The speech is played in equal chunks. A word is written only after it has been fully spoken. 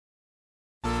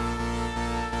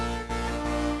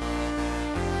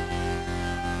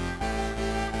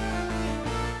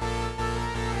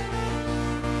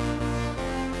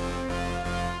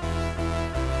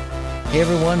Hey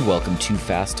everyone, welcome to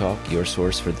Fast Talk, your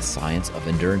source for the science of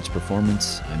endurance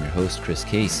performance. I'm your host, Chris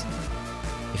Case.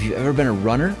 If you've ever been a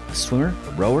runner, a swimmer,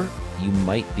 a rower, you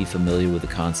might be familiar with the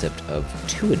concept of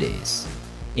two-a-days.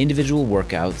 Individual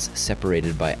workouts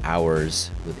separated by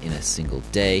hours within a single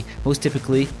day, most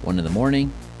typically one in the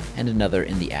morning and another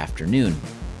in the afternoon.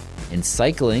 In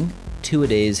cycling,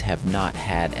 two-a-days have not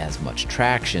had as much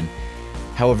traction.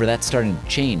 However, that's starting to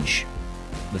change.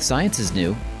 The science is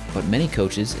new, but many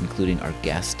coaches, including our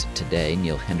guest today,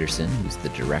 Neil Henderson, who's the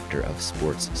Director of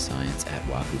Sports Science at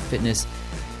Wahoo Fitness,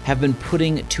 have been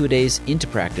putting two-a-days into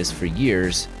practice for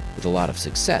years with a lot of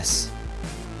success.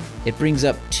 It brings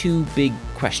up two big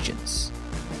questions.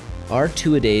 Are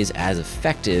two-a-days as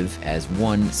effective as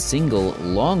one single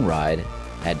long ride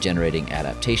at generating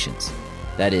adaptations?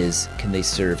 That is, can they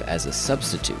serve as a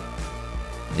substitute?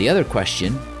 The other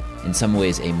question, in some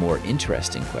ways a more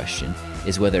interesting question,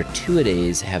 is whether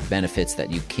two-a-days have benefits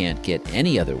that you can't get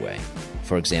any other way,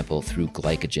 for example, through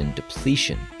glycogen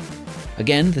depletion.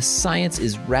 Again, the science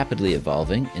is rapidly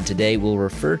evolving, and today we'll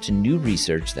refer to new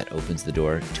research that opens the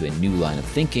door to a new line of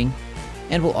thinking,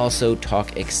 and we'll also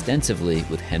talk extensively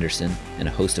with Henderson and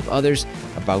a host of others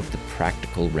about the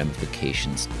practical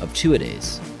ramifications of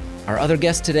two-a-days. Our other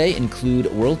guests today include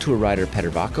World Tour rider Petr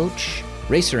Vakoc,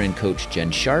 racer and coach Jen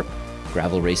Sharp,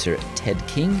 gravel racer Ted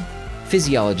King,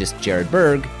 physiologist Jared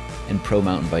Berg, and pro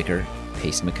mountain biker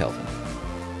Payson McKelvin.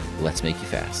 Let's make you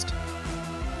fast.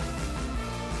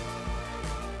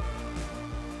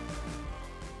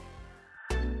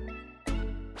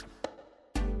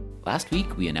 Last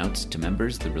week, we announced to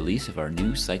members the release of our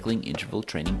new cycling interval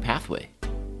training pathway.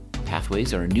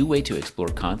 Pathways are a new way to explore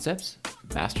concepts,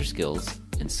 master skills,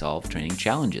 and solve training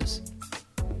challenges.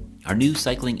 Our new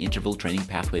cycling interval training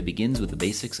pathway begins with the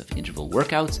basics of interval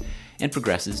workouts and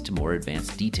progresses to more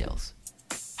advanced details.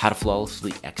 How to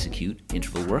flawlessly execute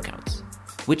interval workouts,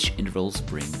 which intervals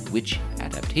bring which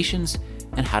adaptations,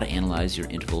 and how to analyze your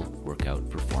interval workout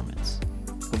performance.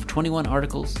 Over 21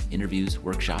 articles, interviews,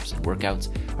 workshops, and workouts,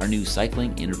 our new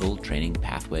cycling interval training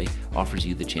pathway offers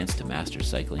you the chance to master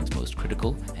cycling's most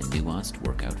critical and nuanced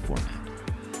workout format.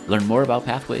 Learn more about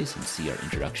Pathways and see our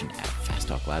introduction at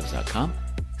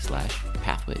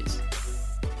fasttalklabs.com/pathways.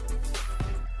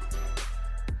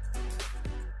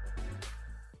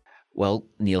 Well,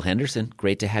 Neil Henderson,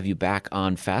 great to have you back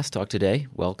on Fast Talk today.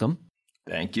 Welcome.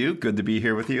 Thank you. Good to be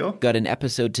here with you. Got an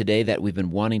episode today that we've been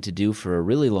wanting to do for a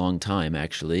really long time,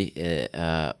 actually.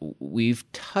 We've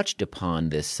touched upon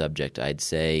this subject, I'd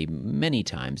say, many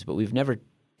times, but we've never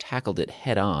tackled it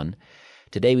head on.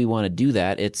 Today we want to do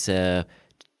that. It's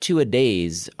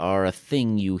two-a-days are a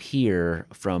thing you hear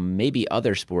from maybe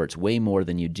other sports way more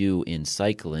than you do in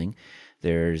cycling.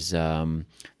 There's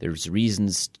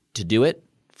reasons to do it,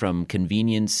 from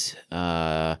convenience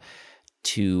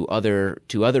to other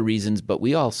reasons, but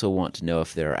we also want to know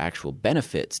if there are actual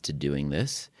benefits to doing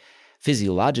this,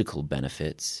 physiological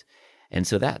benefits, and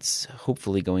so that's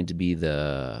hopefully going to be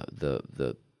the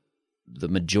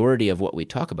majority of what we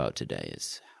talk about today.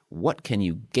 Is what can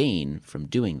you gain from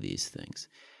doing these things?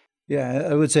 Yeah,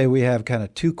 I would say we have kind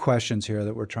of two questions here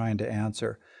that we're trying to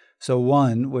answer. So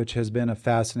one, which has been a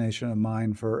fascination of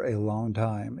mine for a long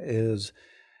time, is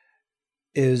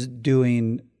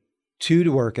doing two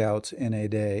workouts in a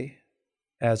day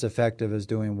as effective as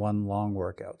doing one long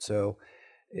workout? So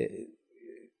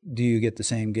do you get the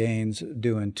same gains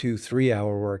doing 2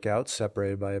 3-hour workouts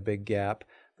separated by a big gap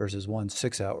versus one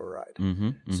 6-hour ride?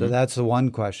 So that's the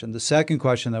one question. The second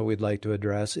question that we'd like to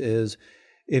address is,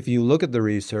 if you look at the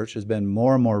research, there's been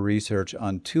more and more research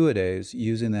on two-a-days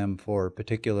using them for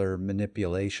particular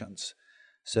manipulations.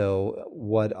 So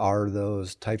what are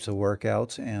those types of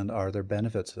workouts, and are there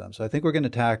benefits to them? So I think we're going to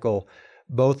tackle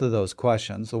both of those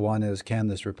questions. The one is, can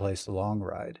this replace the long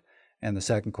ride? And the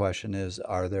second question is,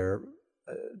 are there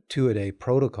two-a-day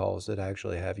protocols that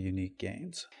actually have unique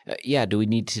gains? Do we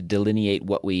need to delineate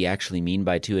what we actually mean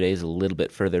by two-a-days a little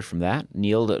bit further from that?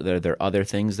 Neil, are there other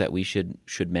things that we should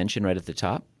mention right at the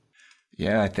top?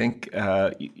 Yeah, I think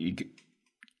you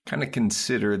kind of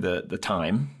consider the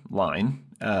timeline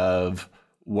of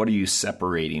what are you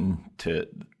separating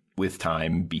with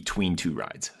time between two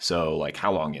rides. So like,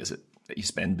 how long is it that you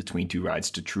spend between two rides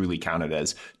to truly count it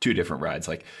as two different rides?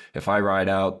 Like if I ride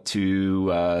out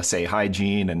to say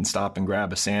Hygiene and stop and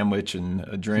grab a sandwich and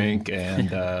a drink and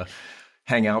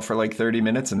hang out for like 30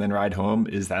 minutes and then ride home,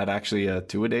 is that actually a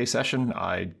two-a-day session?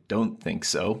 I don't think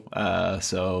so.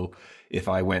 So if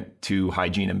I went to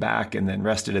Hygiene and back and then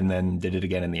rested and then did it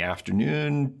again in the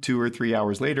afternoon, 2 or 3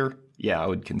 hours later, yeah, I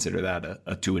would consider that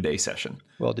a 2-a-day session.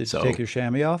 Well, did you take your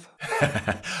chamois off?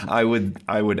 I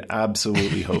would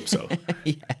absolutely hope so.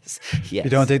 Yes. If you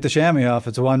don't take the chamois off,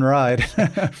 it's one ride.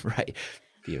 Right.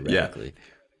 Theoretically. Yeah.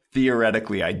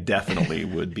 Theoretically, I definitely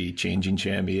would be changing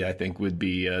chamois. I think would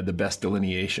be the best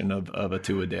delineation of a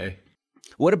 2-a-day.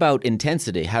 What about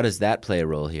intensity? How does that play a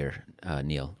role here,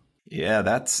 Neil? Yeah,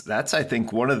 that's I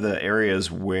think one of the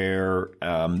areas where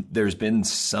there's been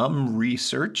some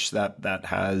research that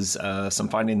has some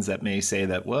findings that may say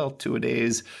that, well,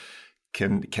 2-a-days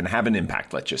can have an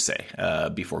impact, let's just say,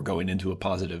 before going into a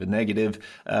positive and negative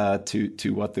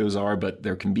to what those are. But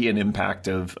there can be an impact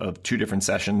of 2 different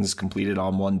sessions completed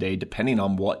on one day, depending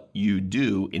on what you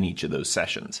do in each of those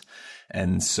sessions.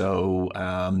 And so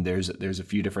there's a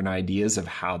few different ideas of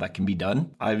how that can be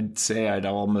done. I would say I'd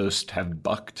almost have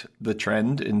bucked the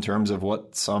trend in terms of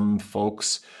what some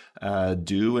folks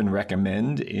do and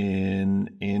recommend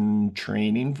in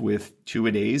training with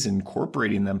 2-a-days,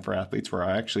 incorporating them for athletes, where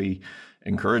I actually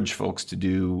encourage folks to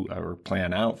do or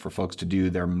plan out for folks to do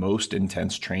their most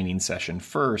intense training session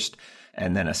first,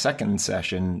 and then a second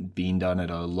session being done at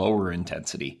a lower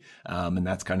intensity. And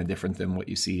that's kind of different than what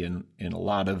you see in a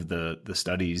lot of the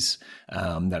studies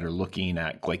that are looking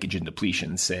at glycogen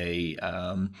depletion, say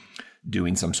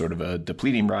doing some sort of a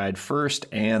depleting ride first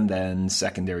and then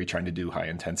secondary trying to do high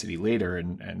intensity later.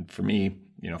 And for me,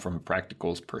 from a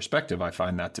practical perspective, I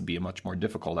find that to be much more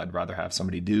difficult. I'd rather have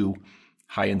somebody do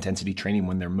high intensity training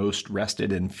when they're most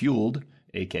rested and fueled,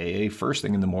 AKA first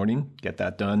thing in the morning, get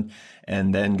that done,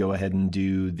 and then go ahead and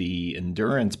do the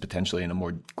endurance potentially in a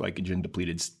more glycogen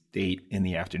depleted state in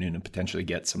the afternoon and potentially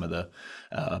get some of the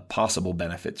possible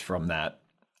benefits from that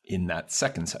in that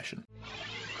second session.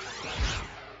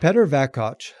 Petr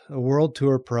Vakoc, a World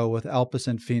Tour pro with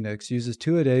Alpecin Phoenix, uses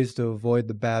 2-a-days to avoid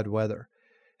the bad weather.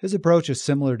 His approach is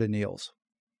similar to Neil's.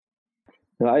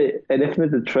 I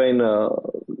definitely train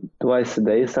twice a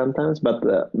day sometimes, but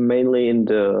mainly in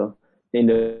the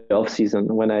off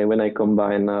season when I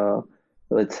combine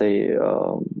let's say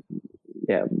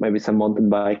maybe some mountain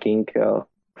biking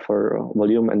for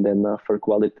volume and then for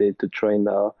quality to train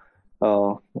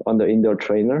on the indoor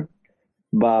trainer.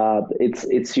 But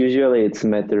it's usually a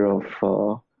matter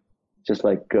of just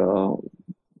like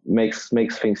makes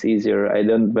things easier. I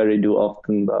don't very do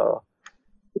often the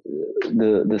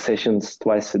sessions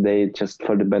twice a day just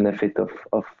for the benefit of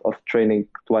training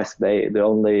twice a day. The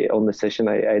only session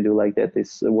I do like that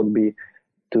would be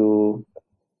to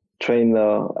train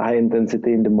high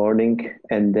intensity in the morning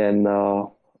and then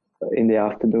in the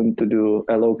afternoon to do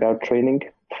a low carb training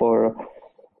for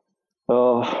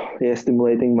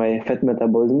stimulating my fat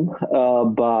metabolism.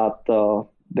 But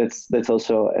that's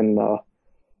also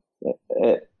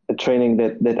a training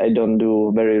that I don't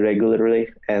do very regularly,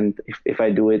 and if I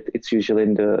do it, it's usually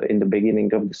in the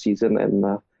beginning of the season,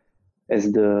 and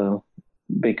as the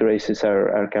big races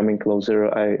are coming closer,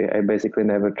 I basically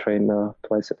never train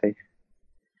twice a day.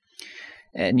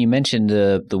 And you mentioned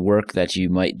the work that you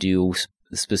might do,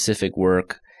 specific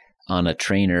work on a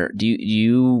trainer.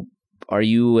 Are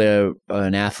you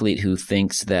an athlete who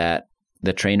thinks that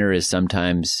the trainer is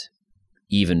sometimes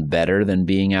even better than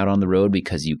being out on the road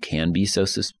because you can be so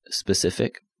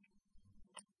specific?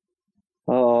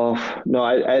 No,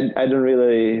 I don't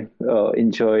really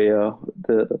enjoy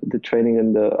the training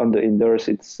on the indoors.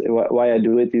 It's why I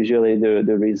do it. Usually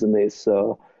the reason is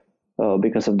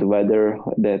because of the weather.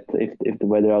 That if the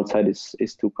weather outside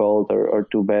is too cold or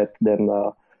too bad, then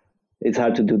it's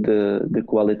hard to do the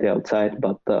quality outside.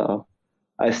 But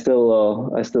I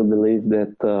still believe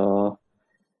that.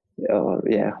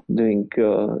 Doing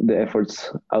the efforts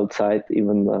outside,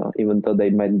 even though they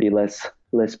might be less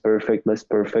perfect, less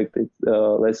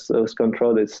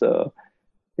controlled,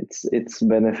 it's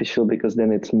beneficial because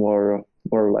then it's more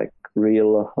like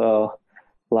real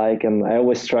like. And I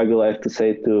always struggle, I have to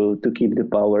say, to keep the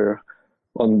power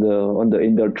on the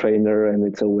indoor trainer, and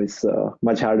it's always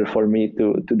much harder for me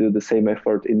to do the same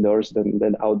effort indoors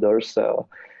than outdoors. So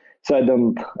I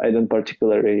don't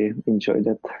particularly enjoy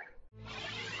that.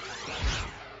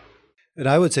 And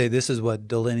I would say this is what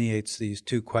delineates these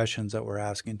two questions that we're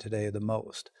asking today the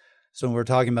most. So when we're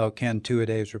talking about can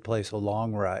 2-a-days replace a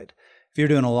long ride, if you're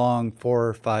doing a long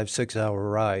 4, 5, 6 hour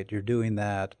ride, you're doing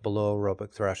that below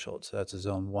aerobic threshold. So that's a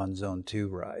zone 1, zone 2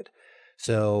 ride.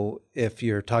 So if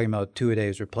you're talking about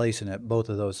 2-a-days replacing it, both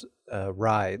of those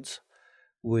rides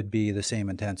would be the same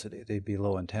intensity. They'd be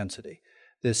low intensity.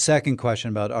 The second question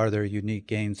about are there unique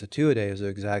gains to 2-a-days is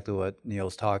exactly what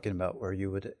Neil's talking about, where you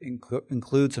would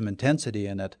include some intensity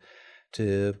in it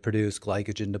to produce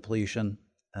glycogen depletion,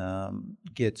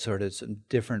 get sort of some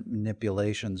different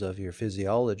manipulations of your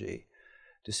physiology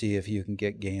to see if you can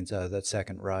get gains out of that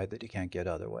second ride that you can't get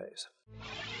other ways.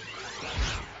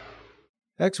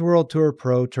 Ex-World Tour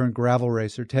pro turned gravel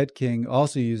racer Ted King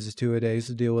also uses two-a-days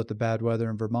to deal with the bad weather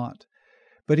in Vermont.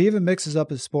 But he even mixes up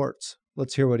his sports.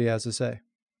 Let's hear what he has to say.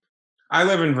 I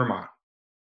live in Vermont,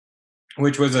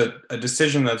 which was a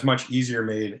decision that's much easier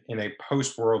made in a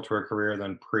post-World Tour career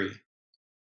than pre.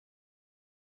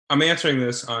 I'm answering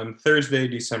this on Thursday,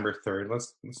 December 3rd.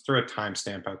 Let's throw a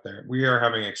timestamp out there. We are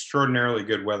having extraordinarily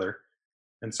good weather.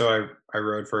 And so I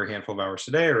rode for a handful of hours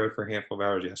today. I rode for a handful of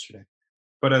hours yesterday.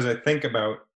 But as I think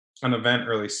about an event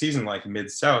early season like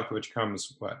Mid-South, which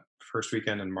comes, first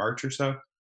weekend in March or so,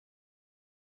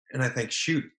 and I think,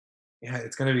 shoot, yeah,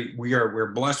 it's going to be,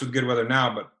 we're blessed with good weather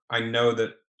now, but I know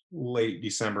that late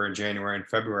December and January and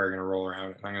February are going to roll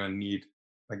around, and I'm going to need,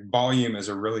 volume is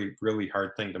a really, really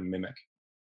hard thing to mimic.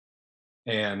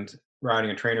 And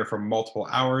riding a trainer for multiple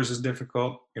hours is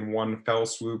difficult in one fell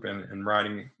swoop, and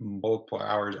riding multiple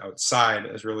hours outside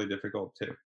is really difficult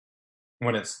too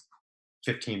when it's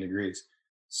 15 degrees.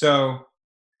 So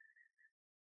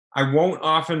I won't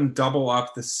often double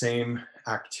up the same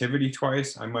activity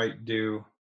twice. I might do,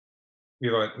 we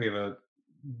have a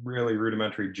really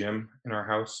rudimentary gym in our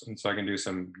house, and so I can do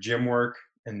some gym work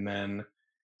and then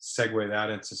segue that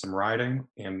into some riding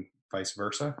and vice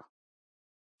versa.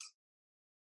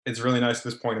 It's really nice at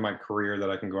this point in my career that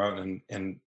I can go out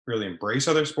and really embrace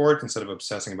other sports instead of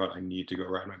obsessing about I need to go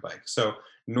ride my bike. So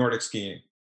Nordic skiing,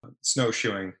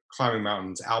 snowshoeing, climbing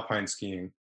mountains, alpine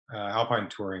skiing, alpine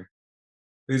touring.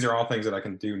 These are all things that I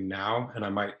can do now, and I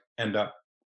might end up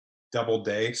double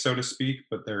day, so to speak,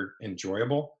 but they're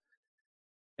enjoyable.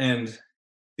 And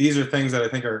these are things that I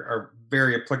think are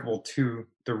very applicable to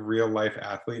the real life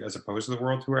athlete as opposed to the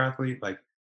World Tour athlete.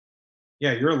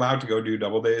 Yeah, you're allowed to go do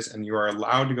double days, and you are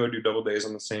allowed to go do double days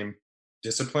on the same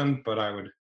discipline, but I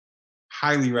would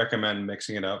highly recommend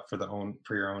mixing it up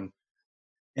for your own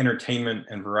entertainment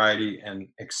and variety and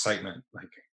excitement.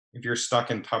 If you're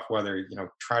stuck in tough weather,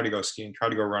 try to go skiing, try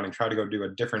to go running, try to go do a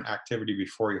different activity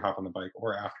before you hop on the bike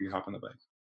or after you hop on the bike.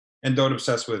 And don't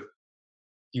obsess with,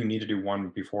 you need to do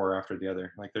one before or after the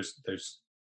other. There's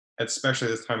especially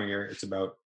this time of year, it's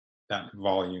about that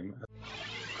volume.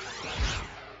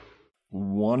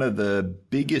 One of the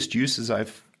biggest uses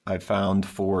I've found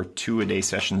for two-a-day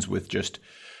sessions with just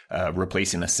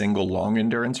replacing a single long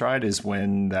endurance ride is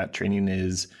when that training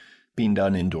is being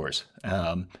done indoors.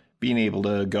 Being able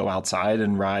to go outside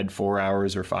and ride 4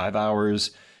 hours or 5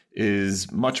 hours is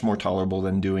much more tolerable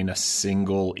than doing a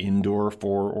single indoor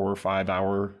 4 or 5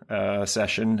 hour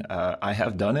session. I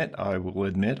have done it. I will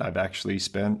admit I've actually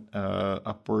spent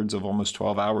upwards of almost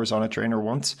 12 hours on a trainer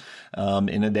once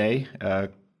in a day,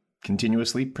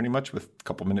 continuously, pretty much, with a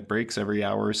couple minute breaks every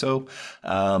hour or so.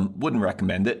 Wouldn't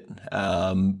recommend it.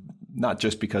 Not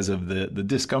just because of the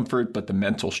discomfort, but the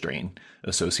mental strain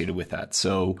associated with that.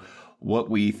 So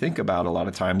what we think about a lot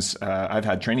of times, I've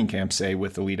had training camps, say,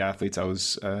 with elite athletes. I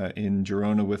was in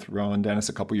Girona with Rowan Dennis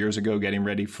a couple years ago, getting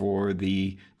ready for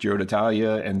the Giro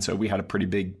d'Italia. And so we had a pretty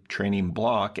big training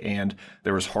block, and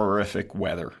there was horrific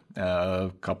weather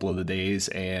a couple of the days.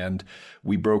 And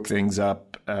we broke things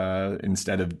up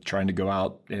instead of trying to go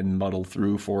out and muddle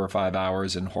through 4 or 5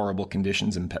 hours in horrible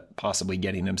conditions and possibly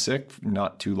getting them sick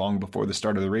not too long before the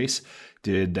start of the race.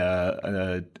 Did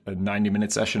a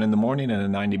 90-minute session in the morning and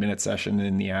a 90-minute session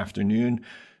in the afternoon,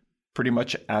 pretty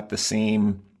much at the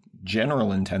same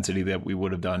general intensity that we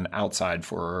would have done outside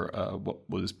for what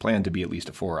was planned to be at least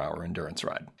a 4-hour endurance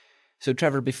ride. So,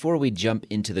 Trevor, before we jump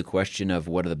into the question of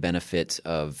what are the benefits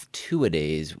of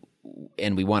two-a-days,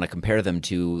 and we want to compare them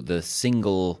to the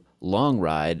single long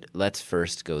ride, let's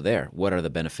first go there. What are the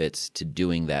benefits to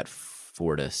doing that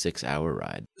 4 to 6 hour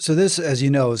ride? So this, as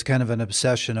you know, is kind of an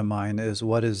obsession of mine, is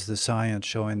what is the science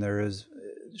showing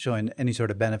any sort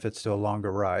of benefits to a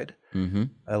longer ride. Mm-hmm.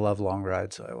 I love long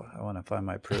rides, so I want to find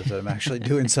my proof that I'm actually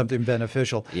doing something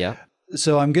beneficial. Yeah.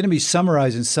 So I'm going to be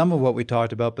summarizing some of what we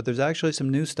talked about, but there's actually some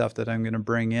new stuff that I'm going to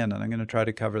bring in, and I'm going to try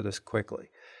to cover this quickly.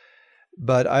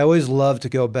 But I always love to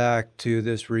go back to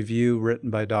this review written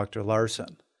by Dr.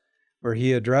 Larson, where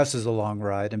he addresses a long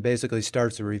ride and basically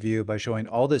starts the review by showing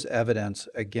all this evidence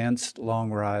against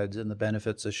long rides and the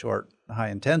benefits of short, high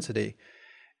intensity,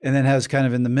 and then has kind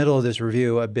of in the middle of this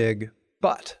review a big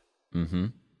but. Mm-hmm.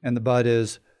 And the but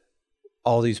is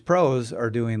all these pros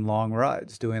are doing long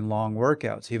rides, doing long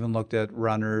workouts. He even looked at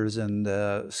runners and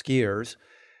skiers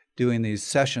doing these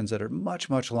sessions that are much,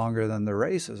 much longer than the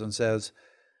races and says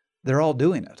they're all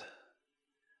doing it.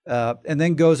 And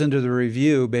then goes into the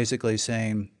review basically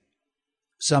saying,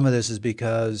 some of this is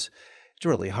because it's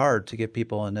really hard to get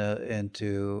people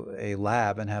into a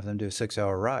lab and have them do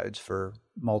 6-hour rides for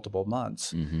multiple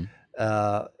months. Mm-hmm.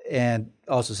 And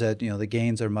also said, the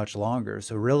gains are much longer.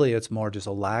 So really it's more just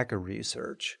a lack of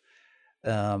research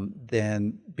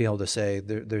than be able to say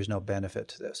there's no benefit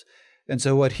to this. And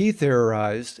so what he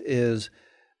theorized is,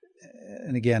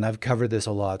 and again, I've covered this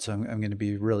a lot, so I'm going to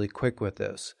be really quick with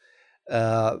this.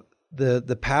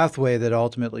 The pathway that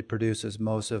ultimately produces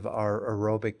most of our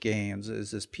aerobic gains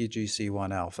is this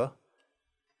PGC1 alpha.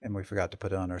 And we forgot to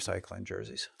put it on our cycling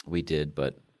jerseys. We did,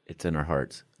 but it's in our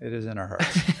hearts. It is in our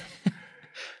hearts.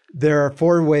 There are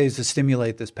 4 ways to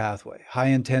stimulate this pathway. High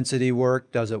intensity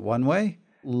work does it one way.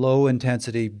 Low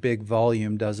intensity, big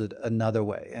volume does it another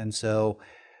way. And so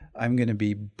I'm going to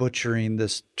be butchering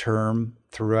this term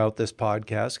throughout this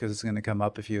podcast because it's going to come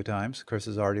up a few times. Chris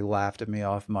has already laughed at me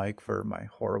off mic for my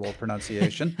horrible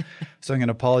pronunciation. So I'm going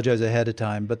to apologize ahead of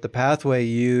time. But the pathway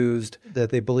used that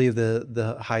they believe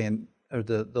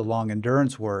the long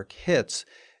endurance work hits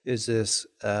is this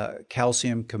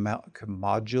calcium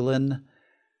calcinurin.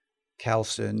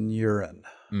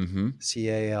 Mm-hmm.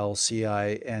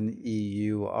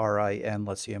 Calcinurin.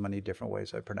 Let's see how many different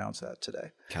ways I pronounce that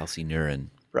today. Calcinurin.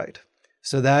 Right.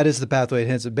 So that is the pathway it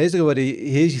hits. Basically what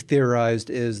he theorized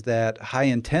is that high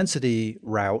intensity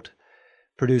route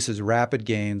produces rapid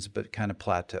gains but kind of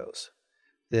plateaus.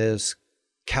 This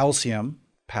calcium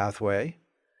pathway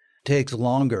takes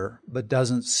longer but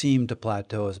doesn't seem to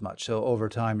plateau as much. So over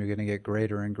time you're going to get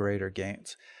greater and greater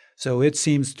gains. So it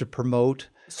seems to promote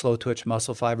slow twitch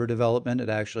muscle fiber development. It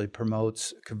actually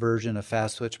promotes conversion of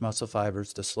fast twitch muscle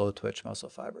fibers to slow twitch muscle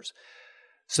fibers.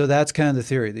 So that's kind of the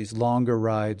theory. These longer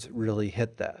rides really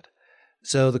hit that.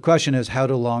 So the question is, how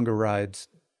do longer rides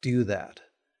do that?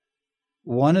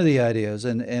 One of the ideas,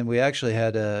 and we actually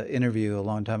had an interview a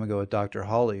long time ago with Dr.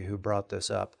 Hawley who brought this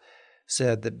up,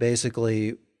 said that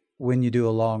basically when you do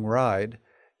a long ride,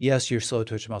 yes, your slow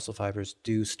twitch muscle fibers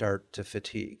do start to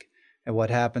fatigue. And what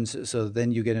happens, so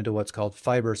then you get into what's called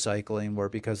fiber cycling, where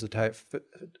because the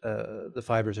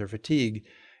fibers are fatigued,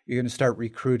 you're going to start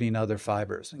recruiting other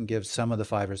fibers and give some of the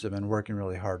fibers that have been working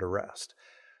really hard a rest.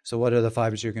 So what are the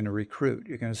fibers you're going to recruit?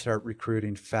 You're going to start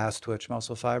recruiting fast twitch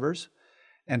muscle fibers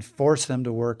and force them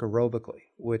to work aerobically,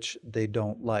 which they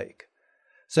don't like.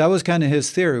 So that was kind of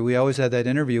his theory. We always had that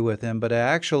interview with him, but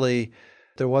actually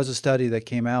there was a study that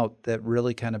came out that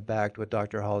really kind of backed what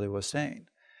Dr. Hawley was saying.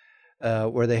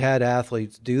 Where they had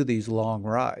athletes do these long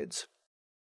rides.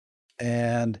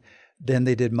 And then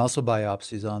they did muscle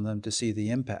biopsies on them to see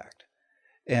the impact.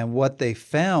 And what they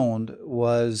found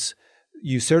was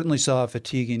you certainly saw a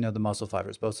fatiguing of the muscle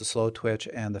fibers, both the slow twitch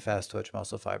and the fast twitch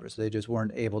muscle fibers. They just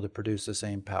weren't able to produce the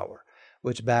same power,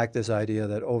 which backed this idea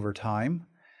that over time,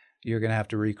 you're going to have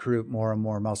to recruit more and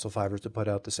more muscle fibers to put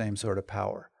out the same sort of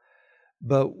power.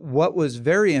 But what was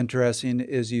very interesting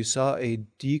is you saw a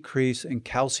decrease in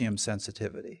calcium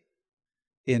sensitivity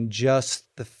in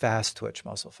just the fast twitch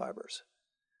muscle fibers.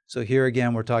 So here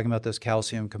again, we're talking about this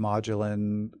calcium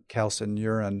calcinurin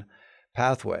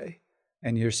pathway,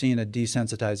 and you're seeing a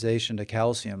desensitization to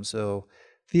calcium. So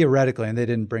theoretically, and they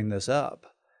didn't bring this up,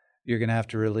 you're going to have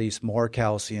to release more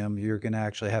calcium. You're going to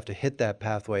actually have to hit that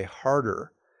pathway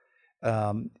harder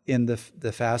in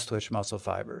the fast twitch muscle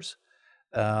fibers.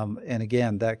 And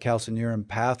again, that calcinurin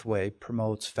pathway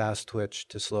promotes fast twitch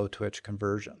to slow twitch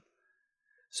conversion.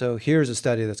 So here's a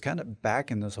study that's kind of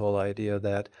backing this whole idea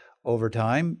that over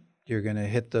time, you're going to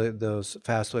hit those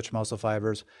fast twitch muscle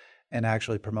fibers and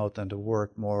actually promote them to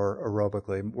work more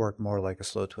aerobically, work more like a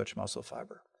slow twitch muscle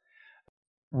fiber.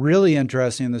 Really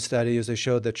interesting in the study is they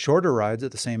showed that shorter rides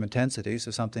at the same intensity,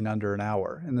 so something under an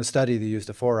hour. In the study, they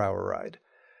used a 4-hour ride.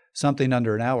 Something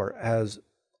under an hour has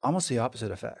almost the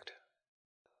opposite effect.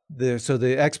 So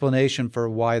the explanation for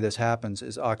why this happens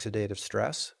is oxidative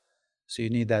stress. So you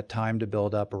need that time to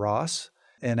build up ROS.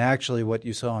 And actually what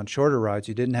you saw on shorter rides,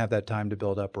 you didn't have that time to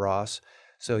build up ROS.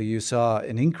 So you saw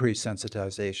an increased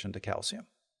sensitization to calcium.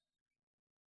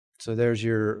 So there's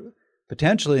your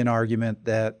potentially an argument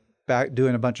that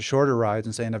doing a bunch of shorter rides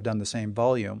and saying I've done the same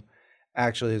volume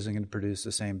actually isn't going to produce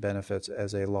the same benefits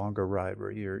as a longer ride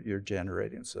where you're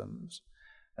generating some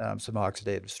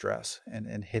oxidative stress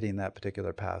and hitting that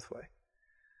particular pathway.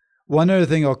 One other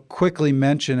thing I'll quickly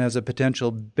mention as a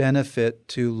potential benefit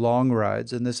to long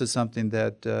rides, and this is something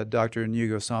that Dr.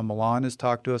 Inigo San Millán has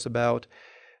talked to us about,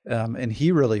 and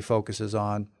he really focuses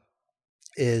on,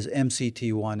 is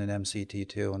MCT1 and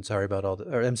MCT2, and sorry about or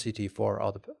MCT4,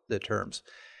 all the terms.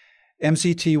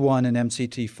 MCT1 and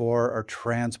MCT4 are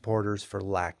transporters for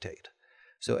lactate.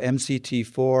 So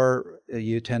MCT4,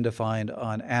 you tend to find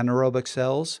on anaerobic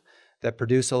cells that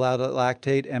produce a lot of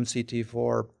lactate.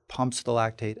 MCT4 pumps the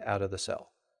lactate out of the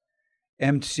cell.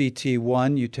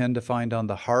 MCT1 you tend to find on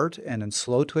the heart and in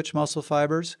slow twitch muscle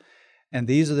fibers. And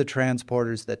these are the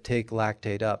transporters that take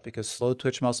lactate up because slow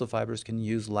twitch muscle fibers can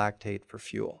use lactate for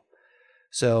fuel.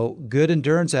 So good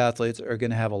endurance athletes are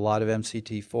going to have a lot of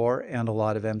MCT4 and a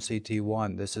lot of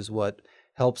MCT1. This is what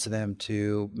helps them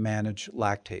to manage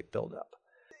lactate buildup.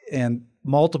 And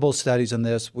multiple studies on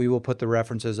this, we will put the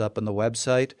references up on the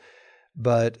website,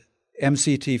 but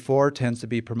MCT4 tends to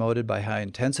be promoted by high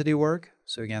intensity work.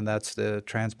 So again, that's the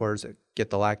transporters that get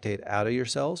the lactate out of your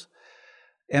cells.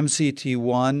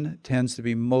 MCT1 tends to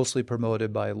be mostly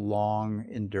promoted by long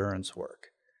endurance work.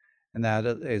 And that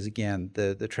is, again,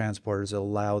 the transporters that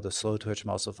allow the slow twitch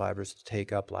muscle fibers to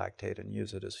take up lactate and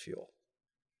use it as fuel.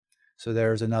 So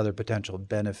there's another potential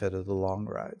benefit of the long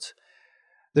rides.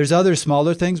 There's other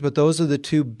smaller things, but those are the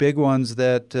two big ones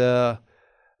that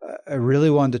I really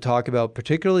wanted to talk about,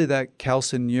 particularly that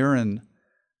calcineurin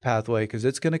pathway, because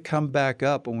it's going to come back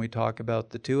up when we talk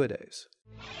about the two-a-days.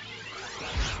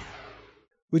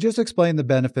 We just explained the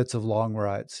benefits of long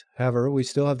rides. However, we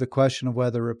still have the question of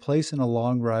whether replacing a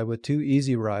long ride with 2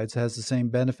 easy rides has the same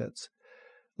benefits.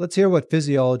 Let's hear what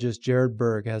physiologist Jared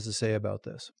Berg has to say about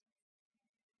this.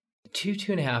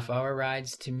 2.5 hour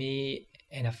rides to me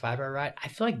and a 5 hour ride, I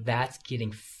feel like that's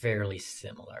getting fairly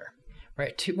similar,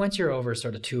 right? Once you're over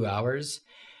sort of 2 hours,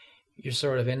 you're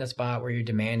sort of in a spot where you're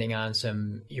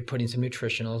you're putting some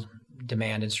nutritional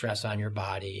demand and stress on your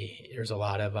body. There's a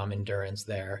lot of endurance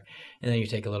there. And then you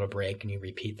take a little break and you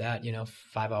repeat that,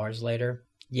 5 hours later.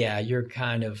 Yeah, you're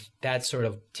that sort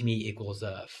of, to me, equals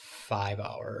a 5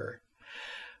 hour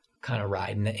kind of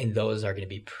ride. And those are going to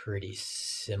be pretty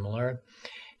similar.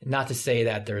 Not to say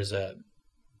that there's a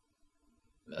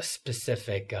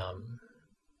specific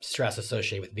stress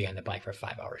associated with being on the bike for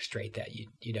 5 hours straight that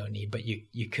you don't need, but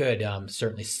you could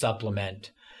certainly supplement,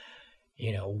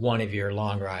 one of your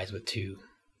long rides with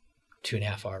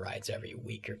 2.5 hour rides every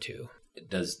week or two.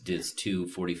 Does 2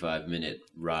 45-minute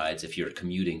rides, if you're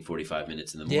commuting 45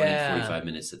 minutes in the morning, 45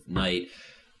 minutes at night,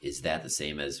 is that the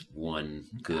same as one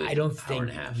good hour and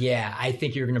a half? Yeah, I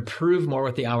think you're going to improve more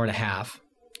with the hour and a half.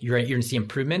 You're going to see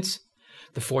improvements.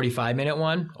 The 45-minute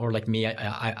one, or like me,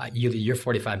 you're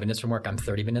 45 minutes from work, I'm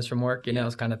 30 minutes from work,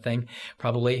 this kind of thing,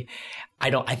 probably.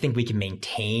 I think we can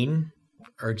maintain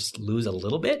or just lose a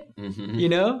little bit,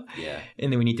 Yeah.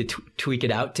 And then we need to tweak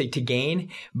it out to gain.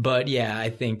 But yeah,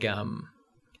 I think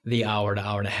the hour to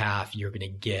hour and a half, you're going to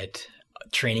get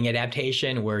training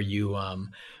adaptation where you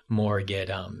more get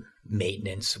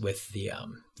maintenance with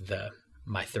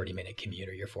my 30-minute commute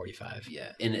or your 45.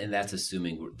 Yeah, and that's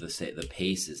assuming the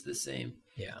pace is the same.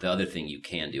 Yeah. The other thing you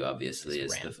can do, obviously,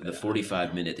 is the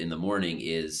 45-minute in the morning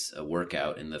is a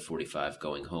workout, and the 45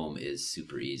 going home is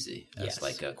super easy. That's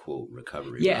like a, quote,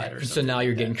 recovery ride or something. So now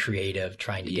you're getting creative,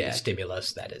 trying to get a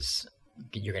stimulus that is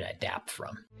you're going to adapt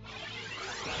from.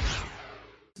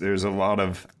 There's a lot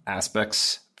of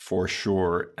aspects, for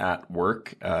sure, at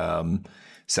work,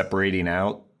 separating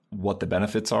out what the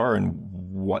benefits are and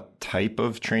what type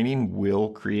of training will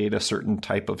create a certain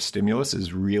type of stimulus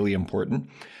is really important.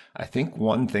 I think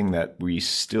one thing that we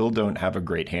still don't have a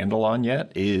great handle on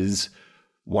yet is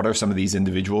what are some of these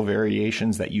individual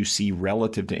variations that you see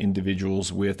relative to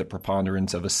individuals with a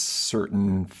preponderance of a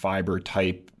certain fiber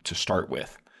type to start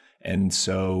with. And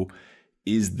so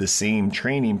is the same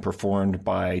training performed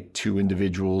by 2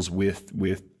 individuals with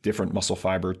different muscle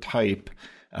fiber type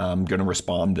going to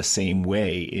respond the same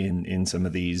way in some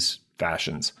of these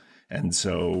fashions? And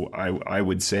so I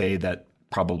would say that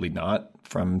probably not,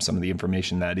 from some of the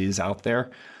information that is out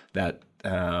there, that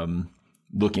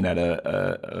looking at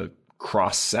a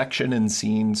cross section and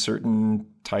seeing certain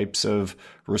types of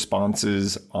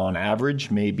responses on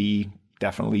average may be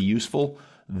definitely useful.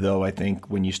 Though I think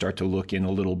when you start to look in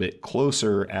a little bit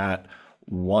closer at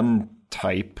one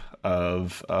type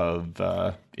of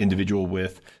individual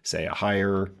with, say, a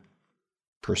higher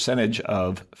percentage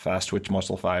of fast twitch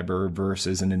muscle fiber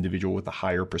versus an individual with a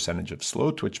higher percentage of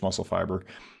slow twitch muscle fiber,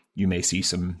 you may see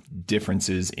some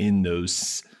differences in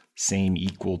those same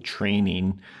equal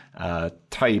training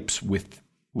types with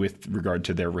regard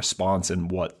to their response and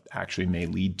what actually may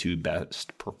lead to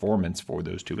best performance for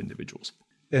those 2 individuals.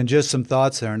 And just some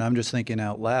thoughts there, and I'm just thinking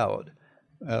out loud.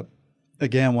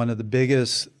 Again, one of the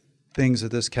biggest things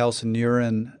that this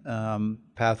calcineurin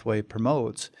pathway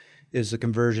promotes is the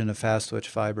conversion of fast twitch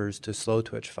fibers to slow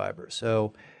twitch fibers.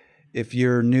 So if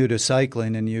you're new to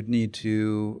cycling and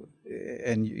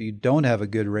and you don't have a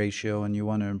good ratio and you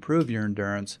want to improve your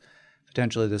endurance,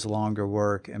 potentially this longer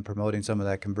work and promoting some of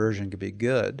that conversion could be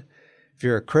good. If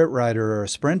you're a crit rider or a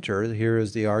sprinter, here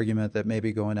is the argument that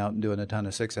maybe going out and doing a ton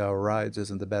of 6-hour rides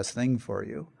isn't the best thing for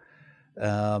you.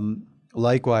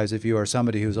 Likewise, if you are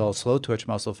somebody who's all slow twitch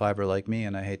muscle fiber like me,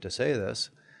 and I hate to say this,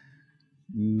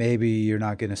 maybe you're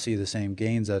not going to see the same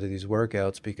gains out of these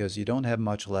workouts because you don't have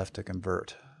much left to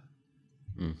convert.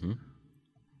 Mm-hmm.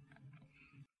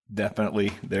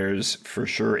 Definitely. There's for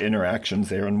sure interactions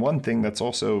there. And one thing that's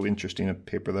also interesting, a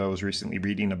paper that I was recently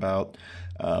reading about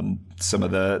some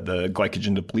of the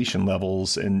glycogen depletion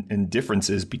levels and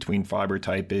differences between fiber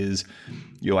type is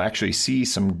you'll actually see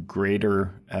some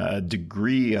greater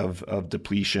degree of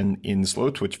depletion in slow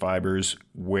twitch fibers,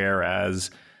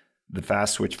 whereas the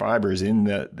fast twitch fibers in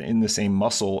the same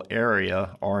muscle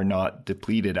area are not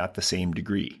depleted at the same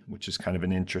degree, which is kind of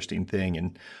an interesting thing.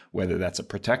 And whether that's a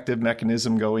protective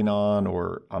mechanism going on,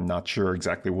 or I'm not sure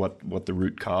exactly what the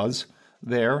root cause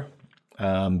there,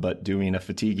 but doing a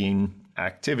fatiguing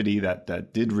activity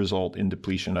that did result in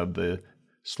depletion of the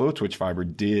slow twitch fiber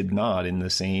did not in the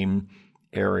same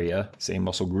area, same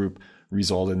muscle group,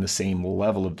 result in the same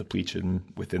level of depletion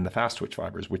within the fast twitch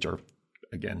fibers, which are,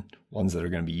 again, ones that are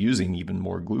going to be using even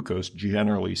more glucose,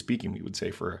 generally speaking, we would say,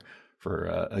 for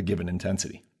a given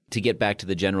intensity. To get back to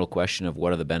the general question of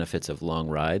what are the benefits of long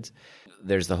rides,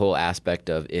 there's the whole aspect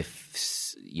of if,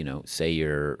 say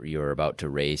you're about to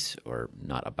race, or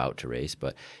not about to race,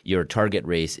 but your target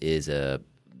race is a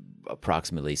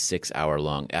approximately 6 hour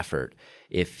long effort.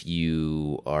 If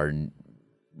you are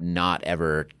not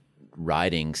ever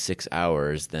riding 6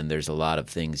 hours, then there's a lot of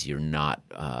things you're not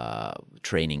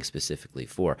training specifically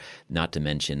for, not to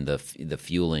mention the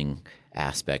fueling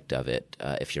aspect of it.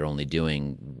 If you're only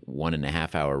doing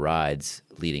 1.5 hour rides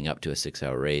leading up to a 6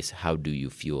 hour race, how do you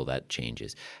fuel? That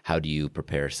changes. How do you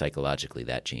prepare psychologically?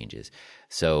 That changes.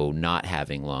 So not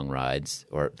having long rides,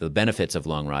 or the benefits of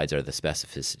long rides, are the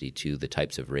specificity to the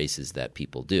types of races that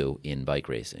people do in bike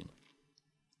racing.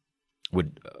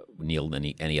 Would Neil,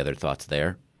 any other thoughts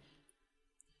there?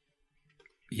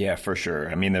 Yeah, for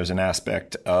sure. I mean, there's an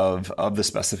aspect of the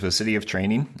specificity of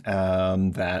training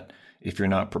that if you're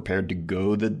not prepared to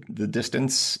go the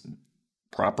distance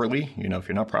properly, if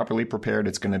you're not properly prepared,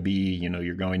 it's going to be,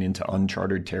 you're going into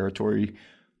uncharted territory.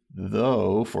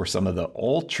 Though for some of the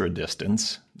ultra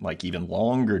distance, like even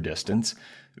longer distance,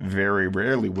 very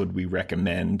rarely would we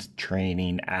recommend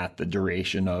training at the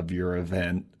duration of your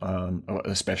event,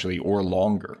 especially, or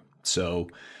longer. So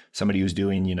somebody who's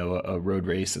doing, a road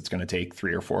race that's going to take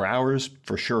 3 or 4 hours,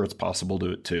 for sure it's possible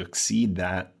to exceed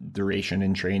that duration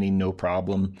in training, no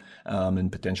problem,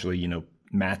 and potentially,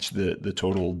 match the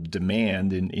total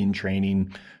demand in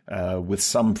training with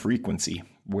some frequency.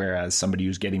 Whereas somebody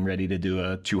who's getting ready to do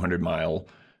a 200-mile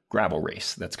gravel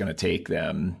race that's going to take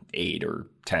them 8 or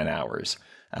 10 hours,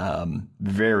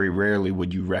 very rarely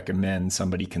would you recommend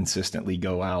somebody consistently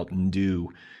go out and do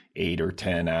 8 or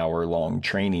 10 hour long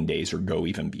training days, or go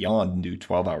even beyond and do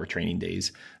 12-hour training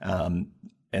days, and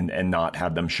not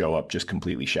have them show up just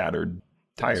completely shattered,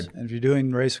 tired. And if you're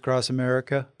doing Race Across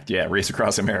America? Yeah, Race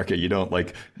Across America, you don't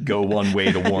go one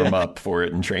way to warm up for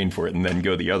it and train for it and then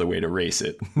go the other way to race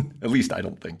it. At least I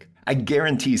don't think. I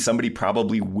guarantee somebody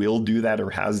probably will do that,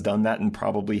 or has done that, and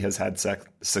probably has had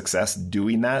success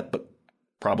doing that, but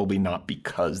probably not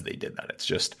because they did that. It's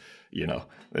just,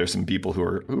 there's some people who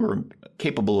are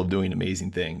capable of doing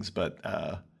amazing things, but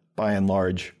by and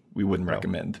large, we wouldn't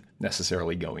recommend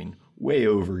necessarily going way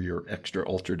over your extra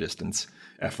ultra distance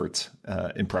efforts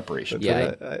in preparation.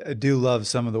 Yeah, I do love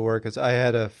some of the workouts. I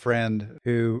had a friend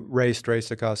who raced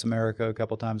Across America a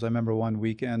couple times. I remember one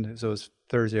weekend, so it was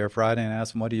Thursday or Friday, and I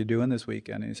asked him, "What are you doing this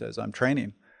weekend?" And he says, "I'm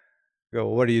training." I go,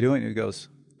 "Well, what are you doing?" He goes,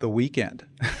 "The weekend."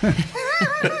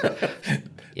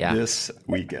 Yeah. This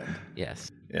weekend. Yes.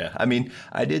 Yeah. I mean,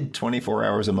 I did 24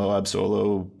 hours of Moab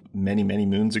solo many, many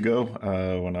moons ago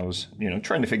when I was,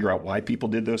 trying to figure out why people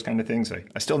did those kind of things.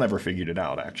 I still never figured it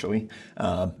out, actually.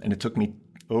 And it took me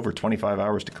over 25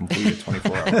 hours to complete a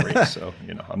 24-hour race. So,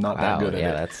 I'm not that good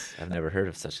at it. I've never heard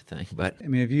of such a thing. But I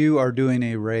mean, if you are doing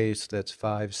a race that's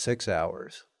 5-6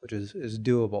 hours, which is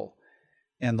doable,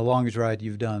 and the longest ride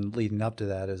you've done leading up to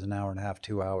that is 1.5 hours,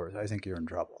 2 hours, I think you're in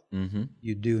trouble. Mm-hmm.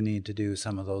 You do need to do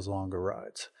some of those longer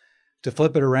rides. To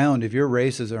flip it around, if your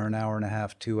races are 1.5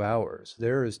 hours, 2 hours,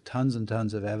 there is tons and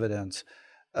tons of evidence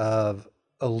of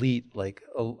elite, like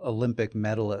Olympic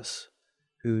medalists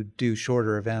who do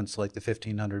shorter events like the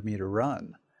 1,500 meter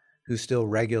run, who still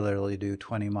regularly do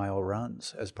 20-mile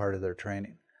runs as part of their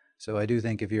training. So I do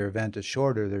think if your event is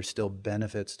shorter, there's still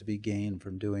benefits to be gained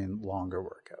from doing longer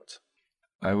workouts.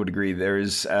 I would agree.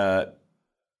 There's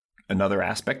another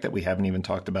aspect that we haven't even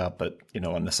talked about, but,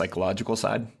 on the psychological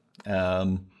side,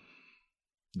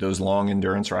 those long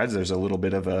endurance rides, there's a little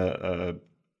bit of a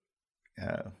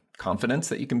confidence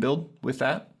that you can build with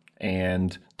that.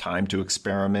 and time to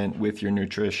experiment with your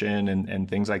nutrition and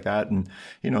things like that. And,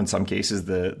 in some cases,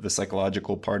 the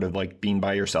psychological part of like being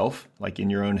by yourself, like in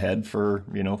your own head for,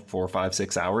 4, 5,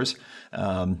 6 hours,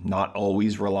 not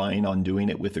always relying on doing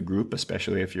it with a group,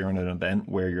 especially if you're in an event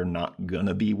where you're not going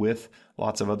to be with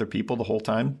lots of other people the whole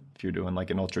time. If you're doing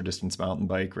like an ultra distance mountain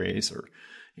bike race or,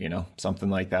 something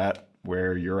like that,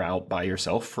 where you're out by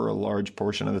yourself for a large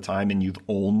portion of the time and you've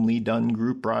only done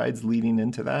group rides leading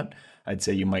into that, I'd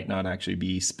say you might not actually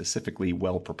be specifically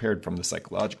well prepared from the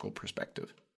psychological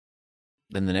perspective.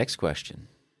 Then the next question,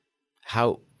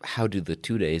 how do the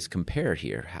 2 days compare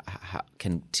here? How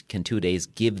can 2 days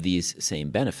give these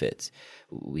same benefits?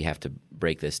 We have to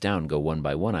break this down, go one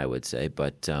by one, I would say.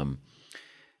 But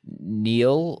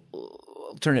Neil,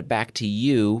 I'll turn it back to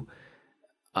you.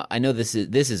 I know this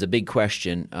is a big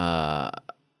question.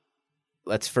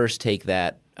 Let's first take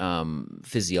that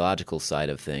physiological side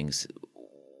of things.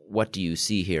 What do you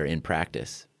see here in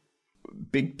practice?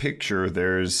 Big picture,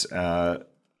 there's the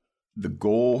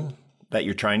goal that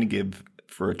you're trying to give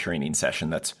for a training session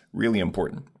that's really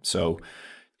important. So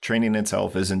training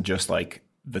itself isn't just like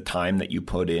the time that you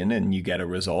put in and you get a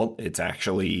result. It's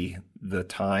actually the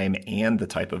time and the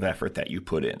type of effort that you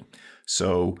put in.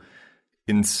 So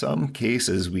in some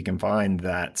cases, we can find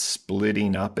that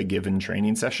splitting up a given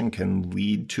training session can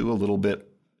lead to a little bit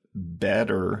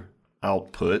better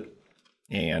output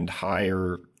and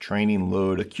higher training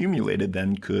load accumulated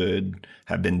than could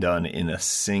have been done in a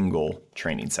single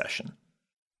training session.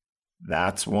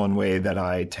 That's one way that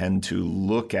I tend to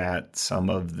look at some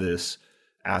of this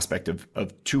aspect of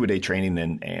 2-a-day training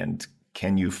and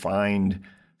can you find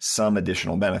some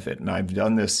additional benefit? And I've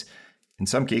done this in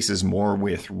some cases more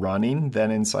with running than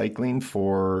in cycling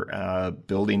for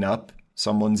building up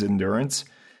someone's endurance,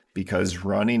 because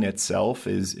running itself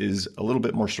is a little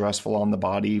bit more stressful on the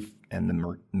body and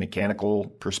the mechanical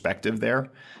perspective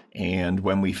there. And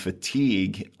when we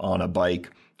fatigue on a bike,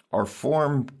 our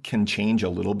form can change a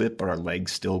little bit, but our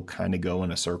legs still kind of go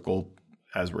in a circle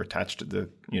as we're attached to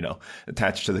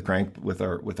the crank with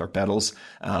our pedals.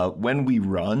 When we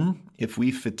run, if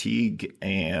we fatigue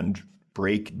and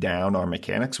break down our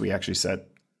mechanics, we actually set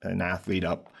an athlete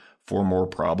up for more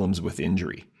problems with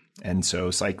injury. And so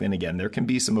cycling, again, there can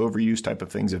be some overuse type of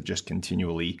things of just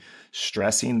continually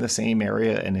stressing the same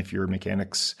area. And if your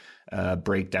mechanics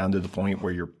break down to the point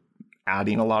where you're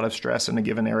adding a lot of stress in a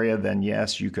given area, then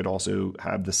yes, you could also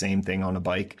have the same thing on a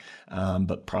bike,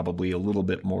 but probably a little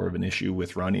bit more of an issue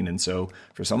with running. And so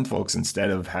for some folks, instead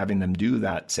of having them do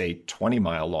that, say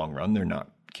 20-mile long run, they're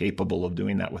not capable of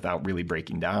doing that without really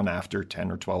breaking down after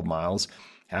 10 or 12 miles.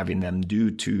 Having them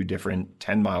do 2 different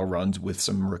 10-mile runs with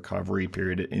some recovery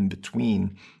period in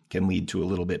between can lead to a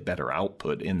little bit better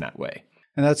output in that way.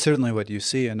 And that's certainly what you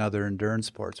see in other endurance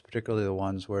sports, particularly the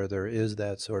ones where there is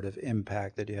that sort of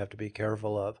impact that you have to be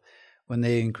careful of. When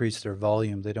they increase their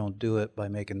volume, they don't do it by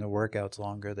making the workouts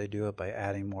longer. They do it by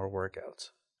adding more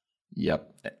workouts.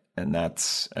 Yep. And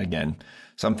that's, again,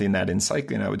 something that in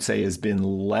cycling, I would say, has been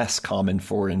less common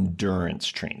for endurance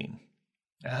training.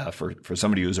 For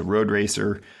somebody who's a road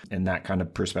racer and that kind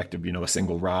of perspective, a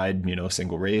single ride, a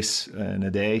single race in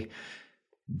a day,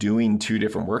 doing 2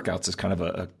 different workouts is kind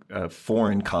of a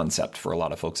foreign concept for a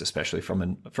lot of folks, especially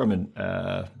from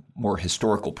a more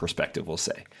historical perspective, we'll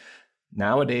say.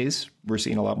 Nowadays, we're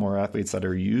seeing a lot more athletes that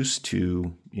are used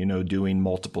to, doing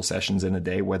multiple sessions in a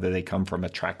day, whether they come from a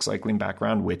track cycling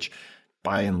background, which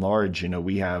by and large,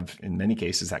 we have in many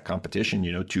cases that competition,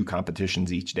 2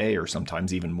 competitions each day or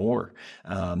sometimes even more,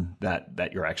 that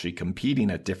you're actually competing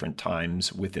at different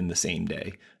times within the same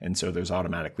day. And so there's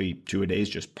automatically 2 a days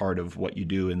just part of what you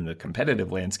do in the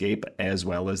competitive landscape as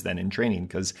well as then in training,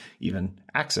 because even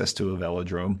access to a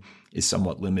velodrome is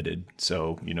somewhat limited.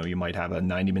 So, you might have a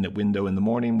 90-minute window in the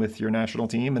morning with your national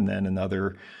team and then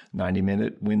another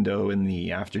 90-minute window in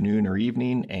the afternoon or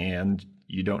evening, and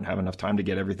you don't have enough time to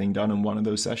get everything done in one of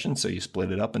those sessions, so you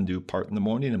split it up and do part in the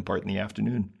morning and part in the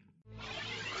afternoon.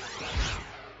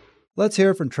 Let's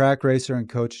hear from track racer and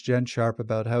coach Jen Sharp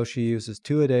about how she uses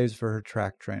 2-a-days for her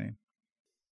track training.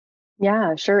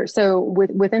 Yeah, sure. So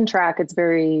within track, it's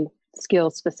very skill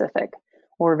specific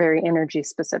or very energy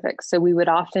specific. So we would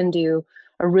often do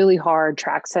a really hard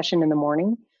track session in the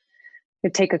morning.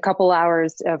 It'd take a couple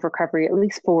hours of recovery, at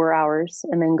least 4 hours,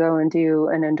 and then go and do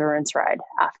an endurance ride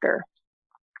after.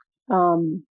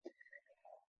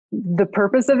 The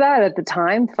purpose of that at the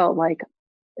time felt like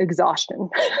exhaustion.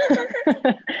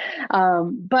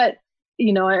 But,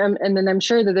 and then I'm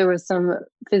sure that there was some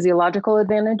physiological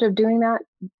advantage of doing that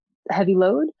heavy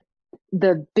load.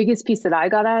 The biggest piece that I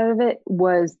got out of it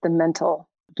was the mental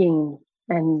gain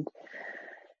and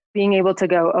being able to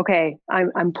go, okay,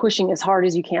 I'm pushing as hard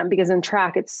as you can, because in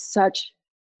track, it's such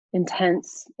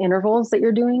intense intervals that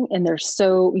you're doing. And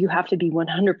you have to be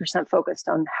 100% focused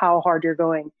on how hard you're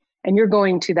going. And you're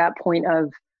going to that point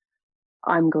of,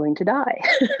 I'm going to die,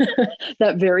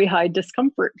 that very high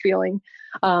discomfort feeling.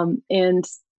 And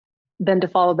then to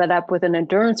follow that up with an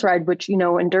endurance ride, which,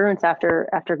 endurance after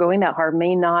going that hard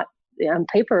may not, on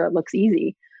paper, it looks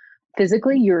easy.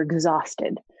 Physically, you're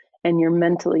exhausted and you're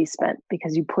mentally spent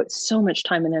because you put so much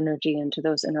time and energy into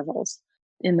those intervals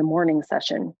in the morning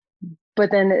session.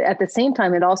 But then at the same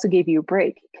time, it also gave you a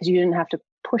break because you didn't have to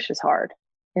push as hard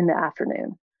in the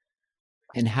afternoon.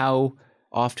 And how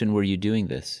often were you doing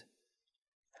this?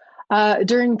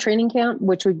 During training camp,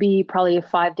 which would be probably a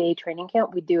 5-day training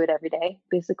camp, we do it every day,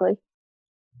 basically.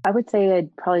 I would say I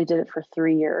probably did it for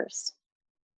 3 years.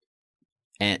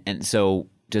 And so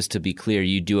just to be clear,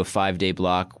 you do a 5-day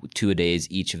block, 2-a-days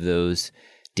each of those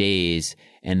days,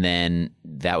 and then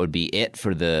that would be it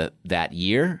for that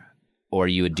year? Or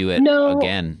you would do it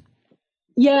again?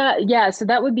 Yeah. So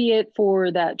that would be it for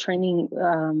that training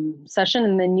session.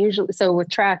 And then so with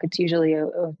track, it's usually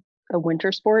a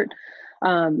winter sport.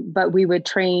 But we would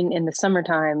train in the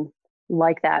summertime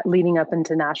like that, leading up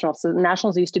into nationals. So the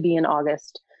nationals used to be in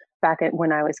August,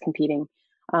 when I was competing.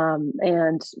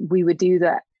 And we would do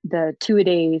the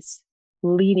 2-a-days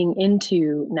leading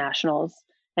into nationals,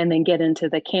 and then get into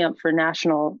the camp for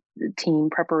national team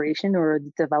preparation or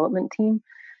development team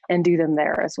and do them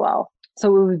there as well.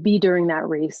 So it would be during that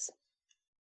race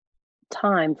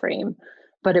time frame,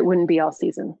 but it wouldn't be all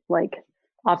season. Like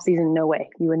off season, no way.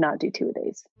 You would not do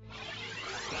 2-a-days.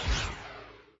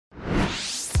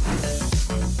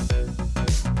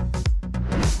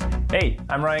 Hey,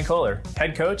 I'm Ryan Kohler,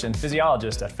 head coach and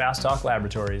physiologist at Fast Talk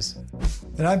Laboratories.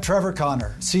 And I'm Trevor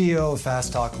Connor, CEO of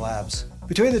Fast Talk Labs.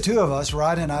 Between the two of us,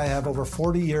 Ryan and I have over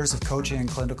 40 years of coaching and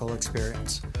clinical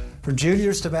experience. From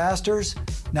juniors to masters,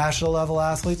 national level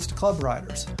athletes to club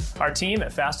riders. Our team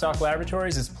at Fast Talk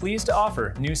Laboratories is pleased to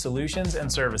offer new solutions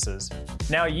and services.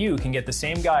 Now you can get the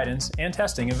same guidance and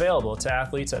testing available to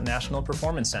athletes at national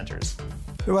performance centers.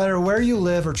 No matter where you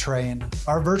live or train,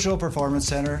 our virtual performance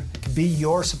center can be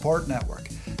your support network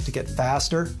to get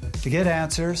faster, to get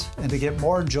answers, and to get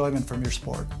more enjoyment from your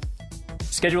sport.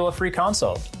 Schedule a free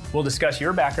consult. We'll discuss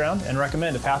your background and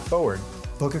recommend a path forward.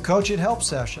 Book a coach and help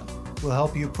session. We'll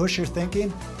help you push your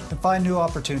thinking and find new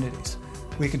opportunities.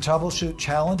 We can troubleshoot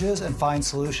challenges and find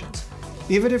solutions.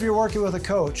 Even if you're working with a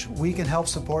coach, we can help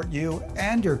support you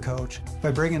and your coach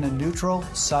by bringing a neutral,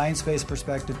 science-based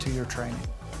perspective to your training.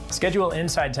 Schedule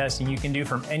inside testing you can do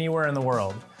from anywhere in the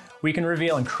world. We can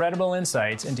reveal incredible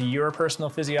insights into your personal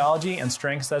physiology and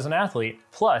strengths as an athlete,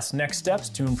 plus next steps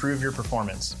to improve your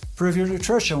performance. Improve your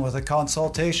nutrition with a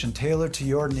consultation tailored to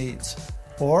your needs.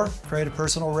 Or create a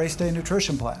personal race day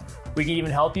nutrition plan. We can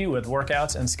even help you with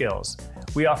workouts and skills.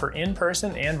 We offer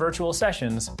in-person and virtual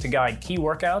sessions to guide key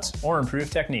workouts or improve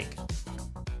technique.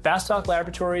 Fast Talk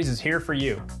Laboratories is here for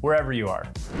you, wherever you are.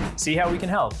 See how we can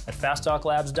help at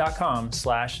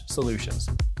fasttalklabs.com/solutions.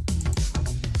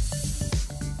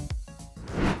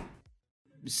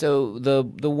 So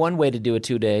the one way to do a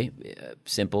 2-day,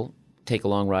 simple, take a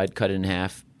long ride, cut it in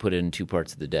half, put it in 2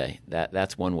 parts of the day.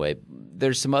 That's one way.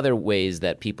 There's some other ways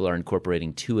that people are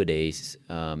incorporating 2-a-days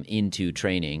into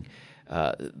training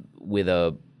with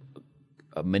a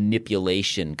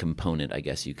manipulation component, I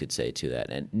guess you could say, to that.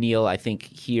 And Neil, I think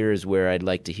here's where I'd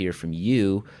like to hear from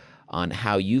you on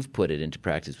how you've put it into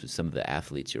practice with some of the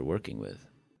athletes you're working with.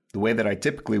 The way that I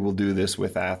typically will do this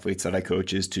with athletes that I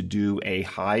coach is to do a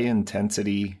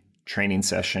high-intensity training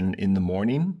session in the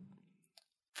morning,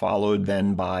 followed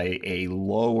then by a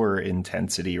lower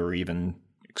intensity or even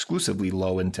exclusively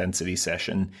low intensity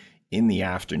session in the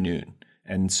afternoon.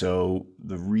 And so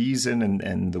the reason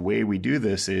and the way we do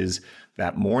this is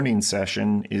that morning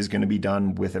session is going to be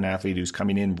done with an athlete who's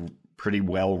coming in pretty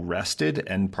well rested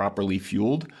and properly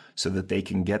fueled so that they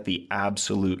can get the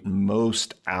absolute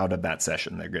most out of that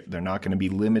session. They're not going to be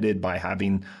limited by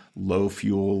having low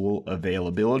fuel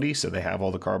availability. So they have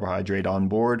all the carbohydrate on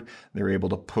board. They're able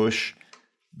to push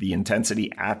the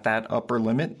intensity at that upper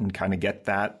limit and kind of get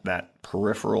that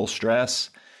peripheral stress,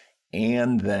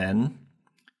 and then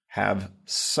have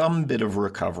some bit of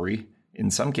recovery. In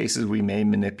some cases, we may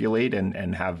manipulate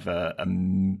and have a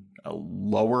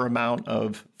lower amount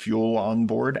of fuel on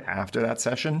board after that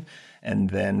session. And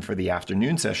then for the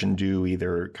afternoon session, do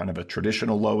either kind of a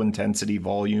traditional low intensity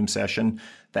volume session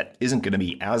that isn't going to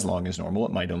be as long as normal.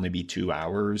 It might only be 2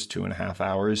 hours, 2.5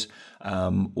 hours,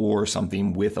 or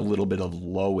something with a little bit of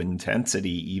low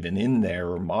intensity even in there,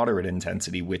 or moderate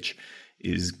intensity, which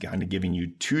is kind of giving you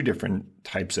two different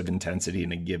types of intensity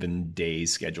in a given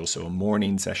day's schedule. So a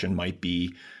morning session might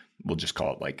be, we'll just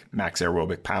call it like max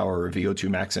aerobic power or VO2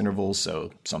 max intervals.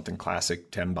 So something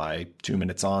classic, 10 by 2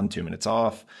 minutes on, 2 minutes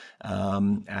off.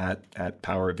 At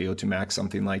power VO2 max,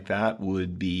 something like that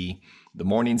would be the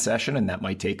morning session. And that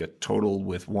might take a total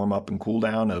with warm up and cool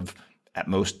down of at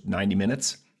most 90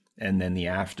 minutes. And then the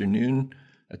afternoon,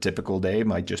 a typical day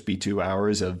might just be 2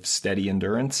 hours of steady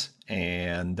endurance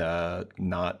and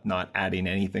not adding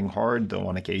anything hard, though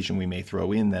on occasion we may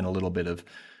throw in then a little bit of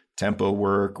tempo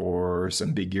work or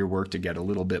some big gear work to get a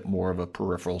little bit more of a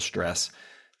peripheral stress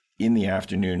in the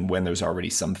afternoon when there's already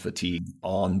some fatigue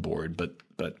on board. But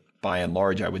by and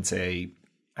large, I would say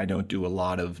I don't do a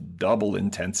lot of double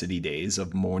intensity days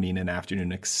of morning and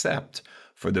afternoon, except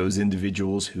for those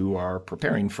individuals who are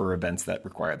preparing for events that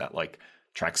require that, like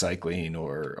track cycling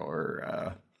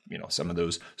or some of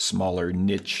those smaller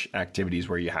niche activities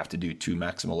where you have to do two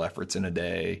maximal efforts in a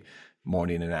day,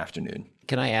 morning and afternoon.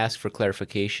 Can I ask for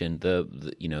clarification?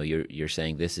 You're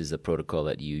saying this is the protocol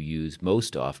that you use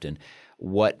most often.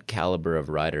 What caliber of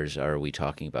riders are we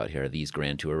talking about here? Are these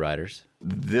Grand Tour riders?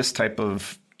 This type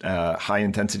of high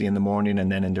intensity in the morning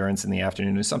and then endurance in the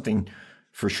afternoon is something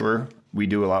for sure we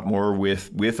do a lot more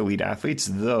with elite athletes,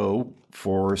 though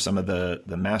for some of the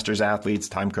masters athletes,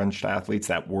 time crunched athletes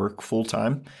that work full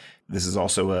time, this is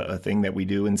also a thing that we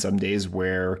do in some days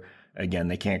where, again,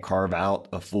 they can't carve out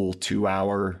a full 2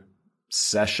 hour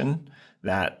session.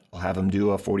 That will have them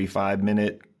do a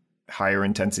 45-minute higher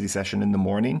intensity session in the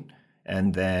morning,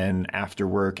 and then after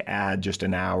work add just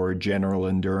an hour general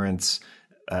endurance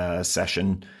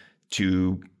session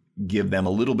to give them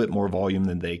a little bit more volume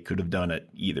than they could have done it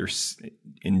either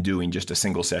in doing just a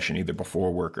single session, either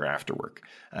before work or after work.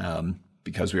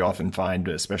 Because we often find,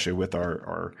 especially with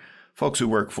our folks who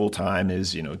work full time,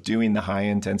 is, doing the high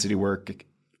intensity work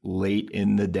late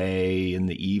in the day, in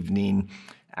the evening,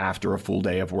 after a full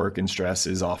day of work and stress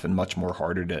is often much more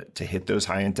harder to hit those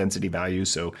high intensity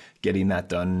values. So getting that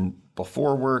done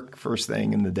before work, first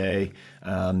thing in the day,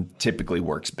 typically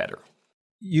works better.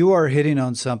 You are hitting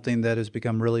on something that has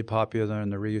become really popular in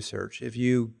the research. If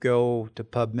you go to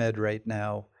PubMed right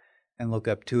now and look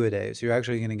up two-a-days, you're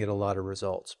actually going to get a lot of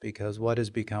results, because what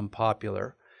has become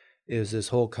popular is this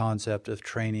whole concept of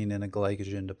training in a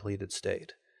glycogen-depleted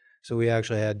state. So we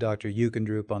actually had Dr.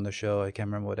 Eukendrup on the show. I can't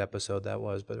remember what episode that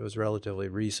was, but it was relatively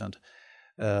recent,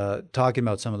 talking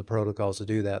about some of the protocols to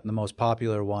do that. And the most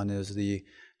popular one is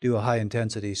do a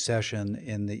high-intensity session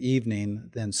in the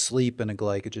evening, then sleep in a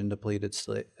glycogen-depleted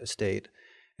state,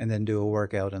 and then do a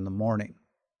workout in the morning.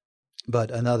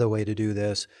 But another way to do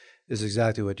this is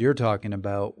exactly what you're talking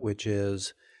about, which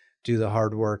is do the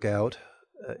hard workout,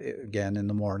 again, in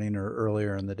the morning or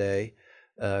earlier in the day,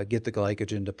 get the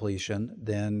glycogen depletion,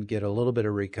 then get a little bit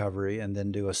of recovery, and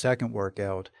then do a second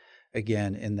workout,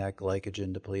 again, in that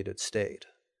glycogen-depleted state.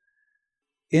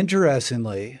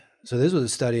 Interestingly, so this was a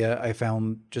study I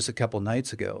found just a couple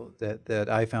nights ago that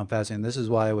I found fascinating. This is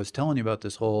why I was telling you about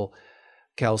this whole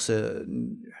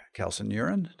calcineurin.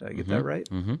 Did I get that right?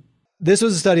 Mm-hmm. This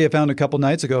was a study I found a couple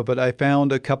nights ago, but I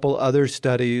found a couple other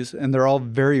studies, and they're all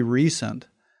very recent,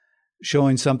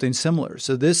 showing something similar.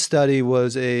 So this study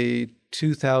was a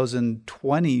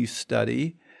 2020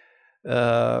 study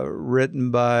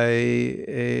written by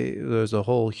there's a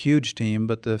whole huge team,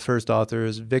 but the first author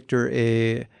is Victor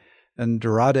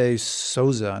Andrade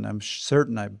Souza, and I'm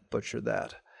certain I butchered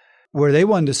that, where they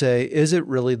wanted to say, is it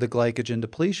really the glycogen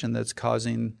depletion that's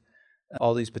causing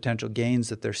all these potential gains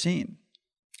that they're seeing?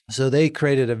 So they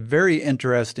created a very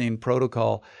interesting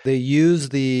protocol. They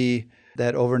used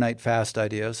that overnight fast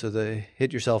idea, so they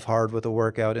hit yourself hard with a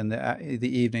workout in the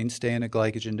evening, stay in a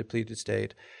glycogen depleted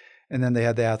state, and then they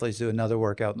had the athletes do another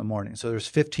workout in the morning. So there's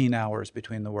 15 hours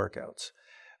between the workouts,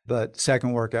 but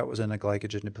second workout was in a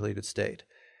glycogen depleted state.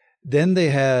 Then they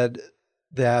had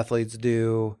the athletes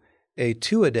do a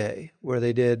two-a-day where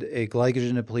they did a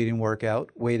glycogen depleting workout,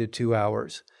 waited 2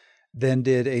 hours, then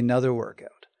did another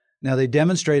workout. Now they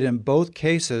demonstrated in both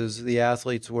cases the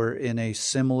athletes were in a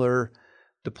similar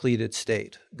depleted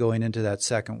state going into that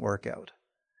second workout.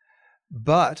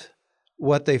 But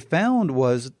what they found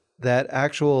was that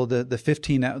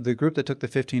the group that took the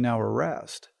 15-hour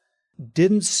rest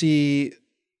didn't see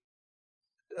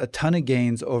a ton of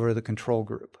gains over the control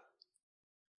group.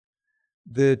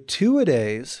 The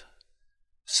two-a-days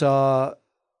saw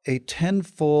a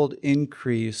 10-fold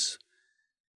increase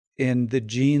in the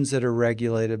genes that are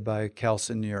regulated by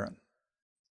calcineurin.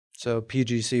 So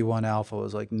PGC1 alpha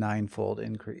was like 9-fold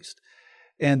increased.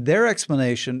 And their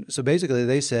explanation, so basically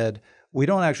they said, we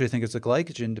don't actually think it's the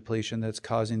glycogen depletion that's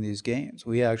causing these gains.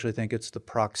 We actually think it's the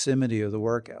proximity of the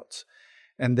workouts.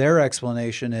 And their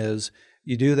explanation is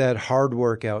you do that hard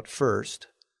workout first.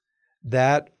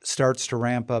 That starts to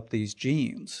ramp up these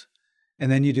genes.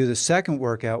 And then you do the second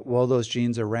workout while those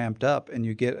genes are ramped up, and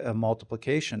you get a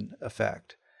multiplication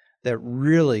effect that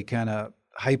really kind of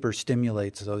hyper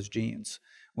stimulates those genes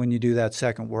when you do that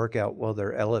second workout while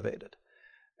they're elevated.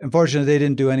 Unfortunately, they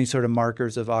didn't do any sort of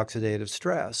markers of oxidative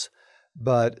stress,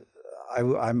 but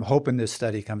I'm hoping this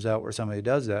study comes out where somebody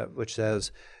does that, which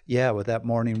says, yeah, with that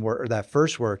morning or that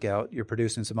first workout, you're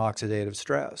producing some oxidative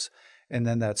stress. And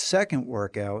then that second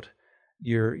workout,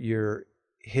 you're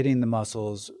hitting the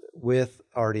muscles with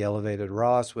already elevated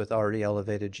ROS, with already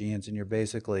elevated genes, and you're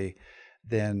basically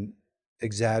then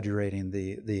exaggerating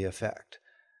the effect.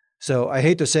 So I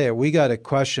hate to say it, we got a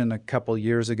question a couple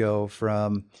years ago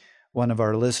from one of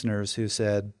our listeners who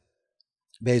said,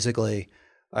 basically,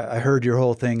 I heard your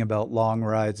whole thing about long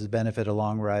rides, the benefit of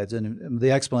long rides. And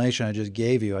the explanation I just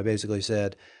gave you, I basically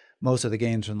said most of the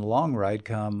gains from the long ride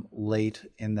come late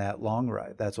in that long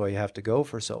ride. That's why you have to go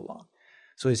for so long.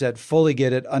 So he said, fully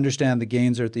get it, understand the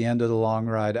gains are at the end of the long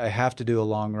ride. I have to do a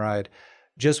long ride.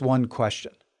 Just one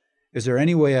question. Is there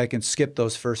any way I can skip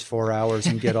those first 4 hours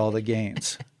and get all the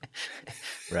gains?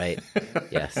 Right.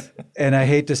 Yes. And I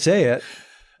hate to say it,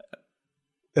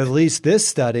 at least this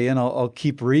study, and I'll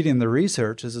keep reading the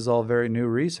research, this is all very new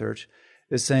research,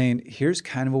 is saying here's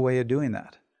kind of a way of doing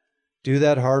that. Do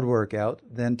that hard workout,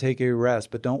 then take a rest,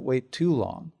 but don't wait too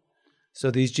long. So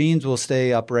these genes will stay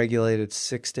upregulated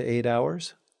 6 to 8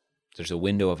 hours. There's a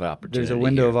window of opportunity. There's a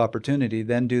window of opportunity.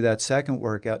 Then do that second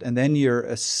workout, and then you're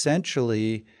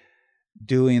essentially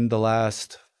doing the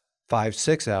last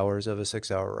 5-6 hours of a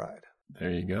 6-hour ride.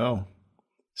 There you go.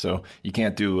 So you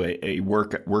can't do a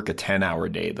work a 10-hour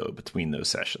day though between those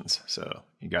sessions. So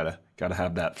you gotta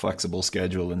have that flexible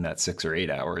schedule and that 6 or 8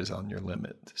 hours on your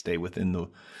limit to stay within the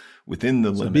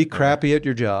limit. Be crappy at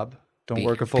your job. Don't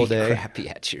work a full day. Be crappy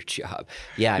at your job.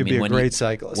 Yeah, You'd be a great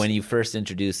cyclist. When you first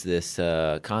introduced this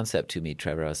concept to me,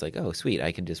 Trevor, I was like, oh, sweet.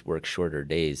 I can just work shorter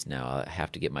days now. I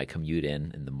have to get my commute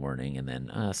in the morning, and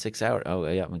then 6 hours. Oh,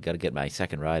 yeah, I've got to get my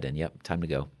second ride in. Yep, time to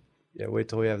go. Yeah, wait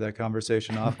till we have that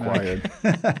conversation off.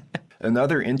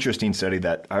 Another interesting study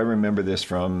that I remember this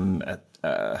from,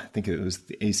 I think it was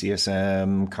the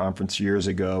ACSM conference years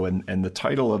ago, and the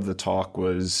title of the talk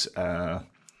was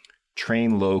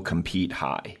Train Low, Compete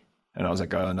High. And I was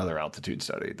like, oh, another altitude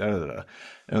study. And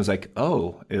I was like,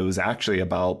 oh, it was actually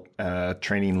about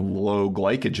training low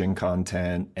glycogen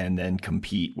content and then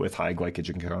compete with high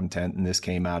glycogen content. And this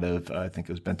came out of, I think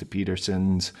it was Bente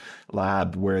Peterson's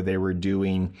lab, where they were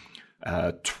doing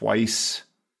twice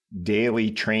daily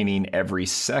training every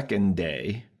second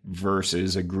day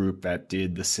versus a group that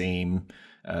did the same,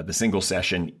 the single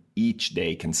session each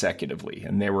day consecutively.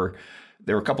 And there were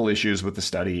a couple issues with the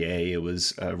study. It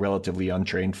was relatively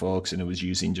untrained folks, and it was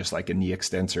using just like a knee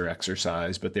extensor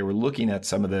exercise, but they were looking at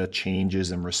some of the changes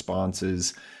and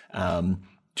responses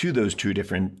to those two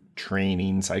different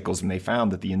training cycles. And they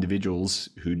found that the individuals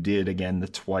who did, again, the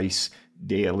twice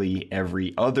daily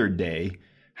every other day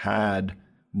had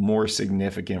more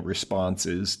significant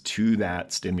responses to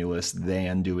that stimulus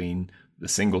than doing the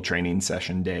single training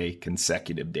session day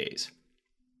consecutive days.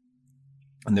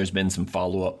 And there's been some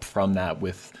follow-up from that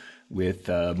with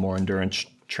more endurance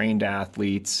trained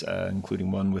athletes,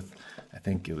 including one with, I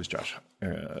think it was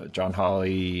John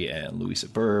Hawley and Louisa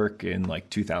Burke in like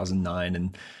 2009.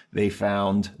 And they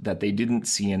found that they didn't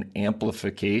see an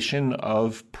amplification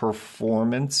of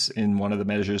performance in one of the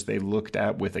measures they looked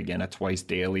at with, again, a twice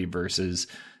daily versus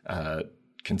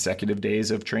consecutive days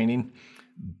of training.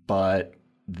 But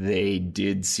they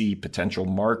did see potential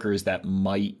markers that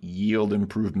might yield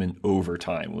improvement over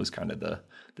time was kind of the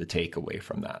takeaway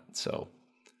from that. So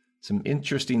some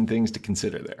interesting things to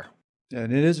consider there.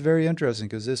 And it is very interesting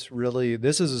because this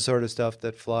is the sort of stuff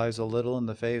that flies a little in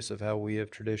the face of how we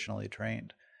have traditionally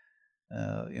trained.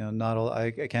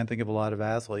 I can't think of a lot of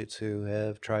athletes who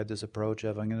have tried this approach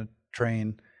of I'm going to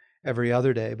train every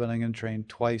other day, but I'm going to train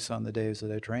twice on the days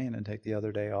that I train and take the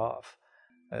other day off.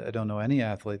 I don't know any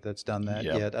athlete that's done that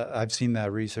yet. I've seen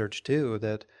that research too,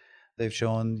 that they've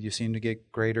shown you seem to get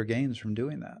greater gains from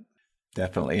doing that.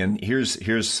 Definitely. And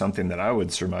here's something that I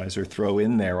would surmise or throw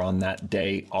in there on that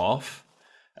day off,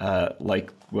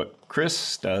 like what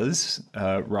Chris does,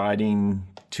 riding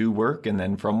to work and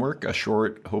then from work, a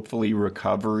short, hopefully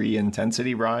recovery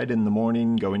intensity ride in the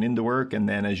morning going into work. And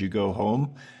then as you go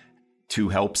home, to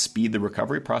help speed the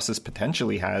recovery process,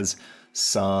 potentially has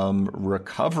some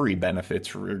recovery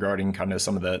benefits regarding kind of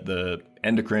some of the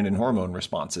endocrine and hormone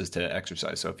responses to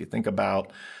exercise. So if you think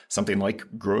about something like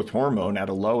growth hormone at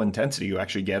a low intensity, you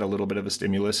actually get a little bit of a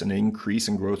stimulus, an increase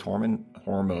in growth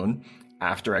hormone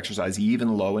after exercise,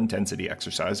 even low intensity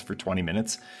exercise for 20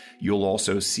 minutes, you'll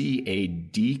also see a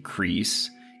decrease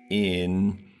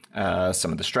in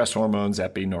some of the stress hormones,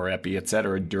 epi, norepi, et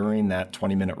cetera, during that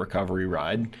 20-minute recovery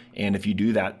ride. And if you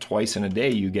do that twice in a day,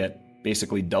 you get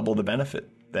basically double the benefit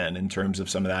then in terms of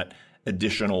some of that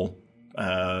additional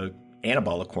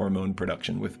anabolic hormone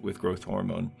production with growth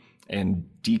hormone and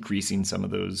decreasing some of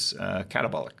those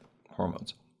catabolic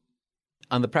hormones.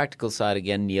 On the practical side,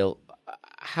 again, Neil,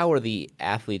 how are the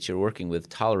athletes you're working with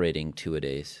tolerating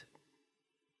 2-a-days?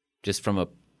 Just from a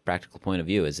practical point of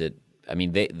view, is it? I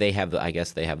mean, they have the. I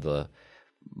guess they have the.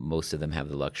 Most of them have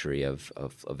the luxury of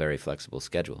a very flexible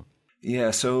schedule.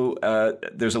 Yeah, so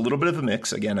there's a little bit of a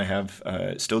mix. Again, I have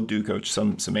still do coach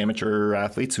some amateur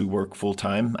athletes who work full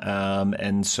time,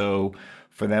 and so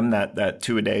for them that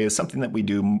 2-a-day is something that we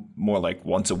do more like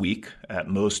once a week, at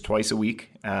most twice a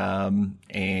week,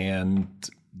 and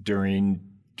during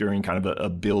kind of a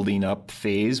building up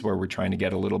phase where we're trying to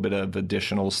get a little bit of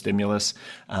additional stimulus.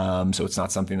 So it's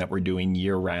not something that we're doing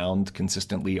year round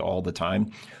consistently all the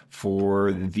time.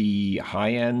 For the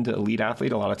high end elite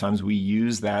athlete, a lot of times we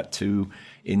use that to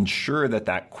ensure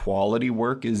that quality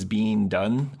work is being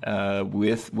done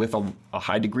with a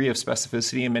high degree of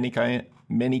specificity in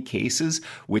many cases,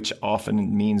 which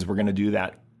often means we're going to do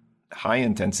that high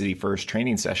intensity first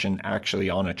training session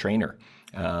actually on a trainer.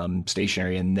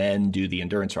 Stationary, and then do the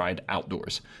endurance ride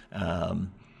outdoors.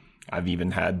 I've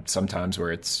even had sometimes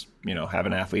where it's, have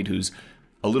an athlete who's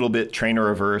a little bit trainer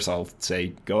averse. I'll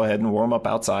say, go ahead and warm up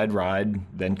outside, ride,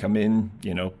 then come in,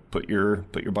 put your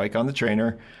bike on the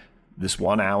trainer, this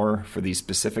 1 hour for these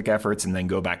specific efforts, and then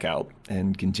go back out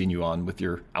and continue on with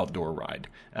your outdoor ride.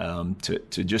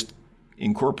 To just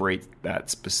incorporate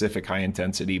that specific high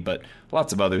intensity, but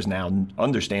lots of others now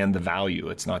understand the value.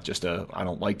 It's not just I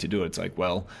don't like to do it. It's like,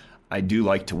 well, I do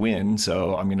like to win,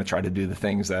 so I'm going to try to do the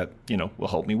things that, will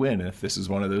help me win. And if this is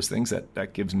one of those things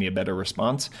that gives me a better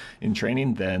response in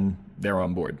training, then they're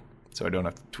on board. So I don't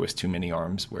have to twist too many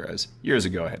arms, whereas years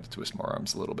ago I had to twist more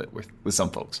arms a little bit with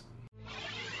some folks.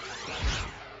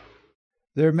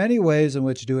 There are many ways in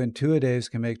which doing 2-a-days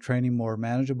can make training more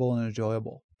manageable and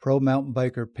enjoyable. Pro mountain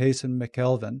biker Payson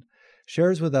McKelvin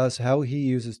shares with us how he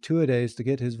uses 2-a-days to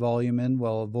get his volume in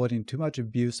while avoiding too much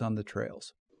abuse on the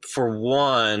trails. For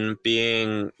one,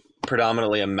 being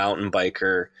predominantly a mountain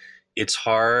biker, it's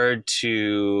hard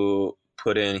to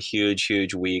put in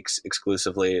huge weeks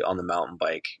exclusively on the mountain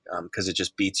bike because it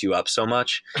just beats you up so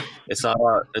much. It's not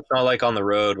like on the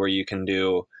road where you can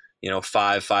do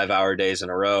 5-hour days in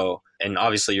a row, and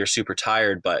obviously you're super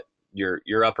tired, but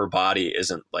your upper body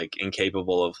isn't like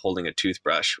incapable of holding a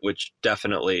toothbrush, which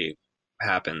definitely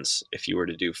happens if you were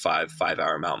to do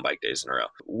 5-hour mountain bike days in a row.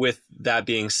 With that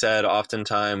being said,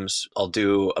 oftentimes I'll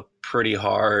do a pretty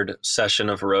hard session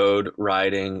of road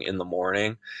riding in the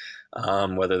morning,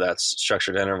 whether that's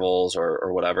structured intervals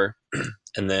or whatever.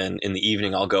 And then in the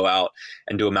evening, I'll go out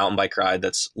and do a mountain bike ride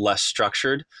that's less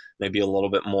structured, maybe a little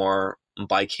bit more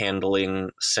bike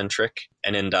handling centric,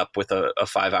 and end up with a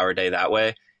 5-hour day that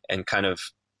way, and kind of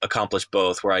accomplish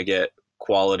both, where I get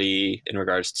quality in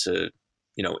regards to,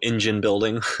 engine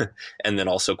building and then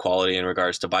also quality in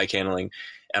regards to bike handling.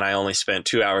 And I only spent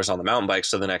 2 hours on the mountain bike.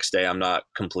 So the next day I'm not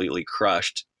completely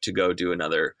crushed to go do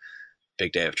another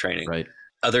big day of training. Right.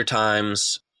 Other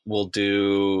times we'll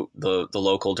do the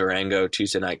local Durango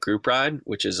Tuesday night group ride,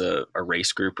 which is a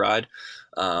race group ride.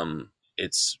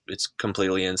 It's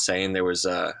completely insane. There was,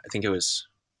 I think it was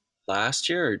last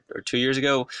year or 2 years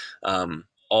ago,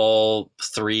 all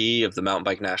 3 of the mountain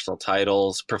bike national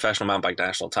titles, professional mountain bike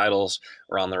national titles,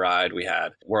 were on the ride. We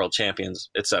had world champions,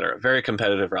 etc. Very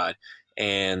competitive ride.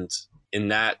 And in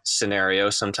that scenario,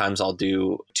 sometimes I'll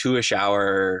do 2-ish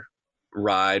hour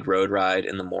road ride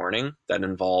in the morning that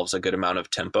involves a good amount of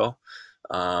tempo,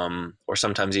 or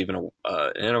sometimes even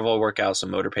an interval workout,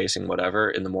 some motor pacing, whatever,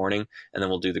 in the morning. And then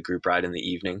we'll do the group ride in the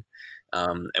evening.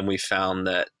 And we found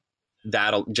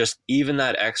that'll just, even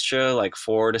that extra like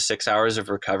 4 to 6 hours of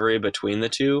recovery between the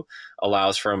two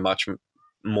allows for a much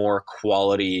more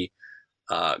quality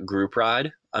group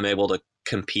ride. I'm able to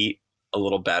compete a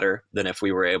little better than if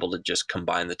we were able to just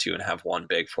combine the two and have one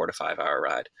big 4 to 5 hour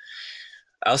ride.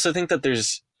 I also think that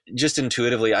there's, just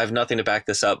intuitively, I have nothing to back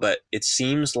this up, but it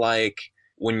seems like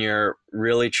when you're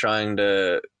really trying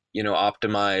to,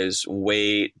 optimize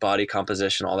weight, body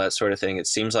composition, all that sort of thing, it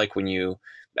seems like when you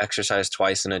exercise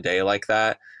twice in a day like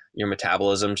that, your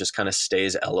metabolism just kind of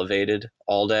stays elevated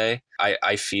all day.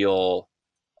 I feel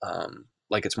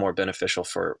like it's more beneficial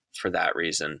for that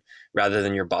reason, rather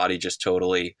than your body just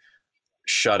totally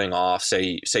shutting off.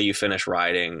 Say you finish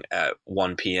riding at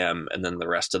 1 p.m. and then the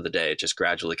rest of the day it just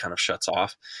gradually kind of shuts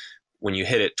off. when you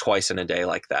hit it twice in a day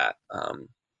like that,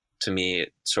 to me,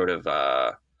 it sort of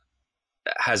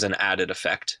has an added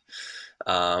effect.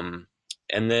 And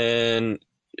then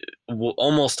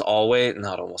almost always,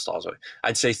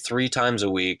 I'd say 3 times a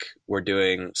week, we're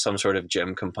doing some sort of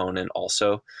gym component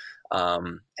also.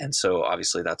 And so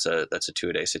obviously that's a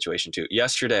 2-a-day situation too.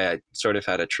 Yesterday, I sort of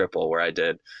had a triple where I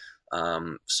did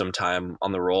some time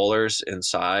on the rollers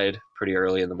inside pretty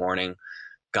early in the morning,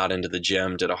 got into the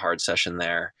gym, did a hard session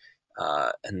there,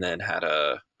 and then had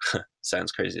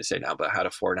sounds crazy to say now, but had a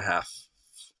 4.5,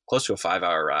 close to a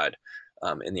 5-hour ride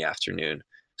in the afternoon.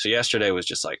 So yesterday was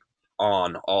just like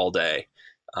on all day.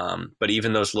 But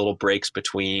even those little breaks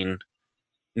between,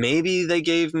 maybe they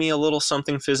gave me a little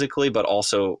something physically, but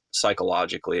also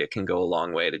psychologically, it can go a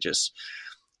long way to just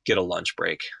get a lunch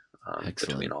break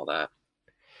between all that.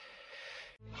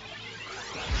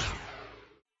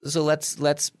 So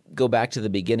let's go back to the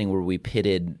beginning where we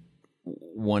pitted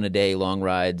 1-a-day long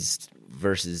rides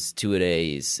versus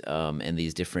 2-a-days, and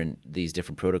these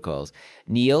different protocols.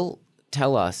 Neil,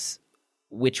 tell us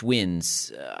which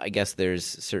wins. I guess there's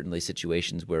certainly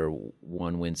situations where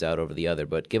one wins out over the other,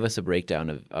 but give us a breakdown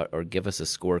of, or give us a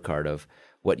scorecard of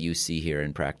what you see here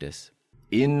in practice.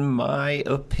 In my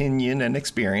opinion and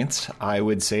experience, I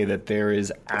would say that there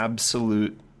is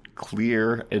absolute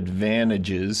clear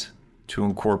advantages to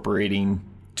incorporating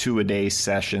 2-a-day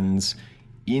sessions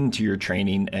into your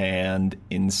training, and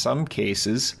in some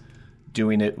cases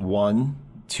doing it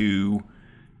to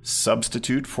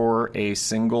substitute for a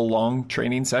single long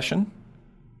training session,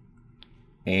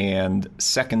 and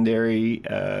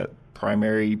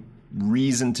primary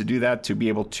reason to do that, to be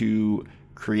able to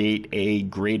create a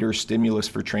greater stimulus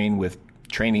for training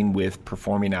with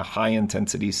performing a high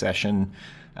intensity session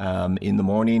in the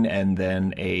morning, and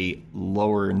then a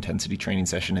lower intensity training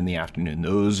session in the afternoon.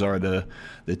 Those are the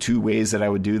 2 ways that I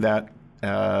would do that,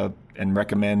 and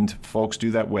recommend folks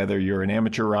do that, whether you're an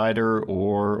amateur rider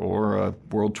or a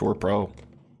World Tour pro.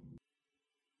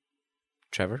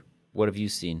 Trevor, what have you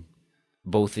seen,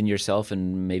 both in yourself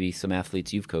and maybe some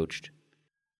athletes you've coached?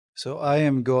 So I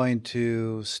am going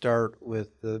to start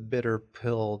with the bitter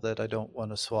pill that I don't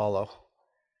want to swallow.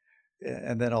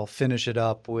 And then I'll finish it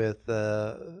up with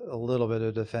a little bit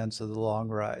of defense of the long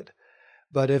ride.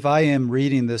 But if I am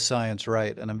reading this science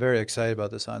right, and I'm very excited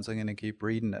about the science, I'm going to keep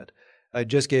reading it. I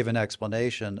just gave an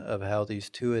explanation of how these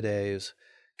 2-a-days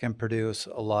can produce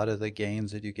a lot of the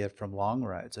gains that you get from long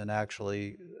rides, and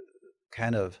actually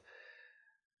kind of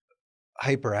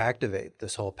hyperactivate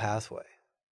this whole pathway.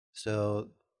 So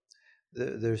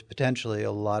there's potentially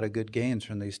a lot of good gains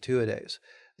from these 2-a-days.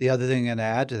 The other thing I'm going to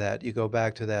add to that, you go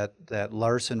back to that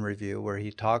Larson review where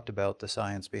he talked about the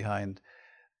science behind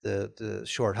the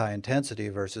short high intensity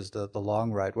versus the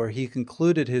long ride, where he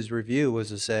concluded his review was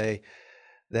to say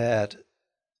that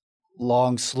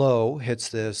long slow hits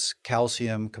this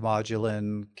calcium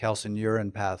calmodulin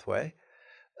calcineurin pathway.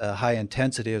 High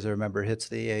intensity, as I remember, hits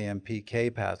the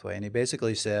AMPK pathway. And he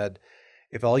basically said,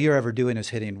 if all you're ever doing is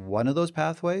hitting one of those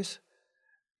pathways,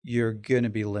 you're going to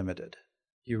be limited.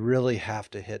 You really have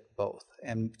to hit both.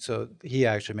 And so he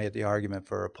actually made the argument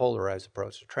for a polarized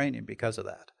approach to training because of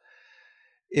that.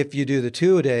 If you do the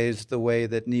 2-a-days the way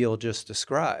that Neil just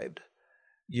described,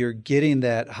 you're getting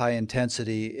that high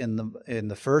intensity in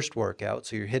the first workout,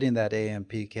 so you're hitting that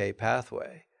AMPK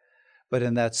pathway. But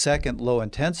in that second low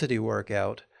intensity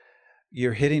workout,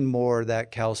 you're hitting more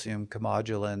that calcium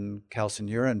calmodulin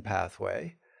calcineurin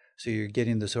pathway. So you're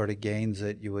getting the sort of gains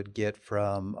that you would get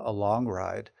from a long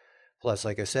ride. Plus,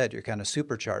 like I said, you're kind of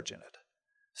supercharging it.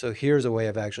 So here's a way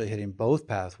of actually hitting both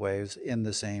pathways in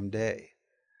the same day.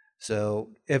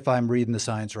 So if I'm reading the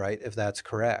science right, if that's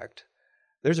correct,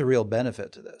 there's a real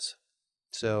benefit to this.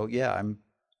 So yeah, I'm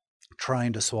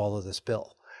trying to swallow this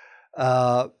pill.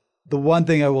 The one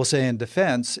thing I will say in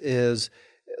defense is,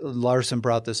 Larson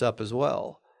brought this up as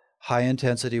well. High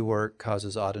intensity work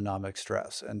causes autonomic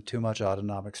stress, and too much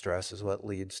autonomic stress is what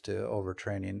leads to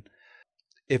overtraining.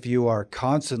 If you are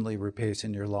constantly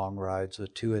repacing your long rides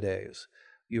with 2-a-days,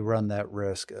 you run that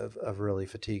risk of really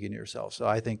fatiguing yourself. So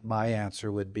I think my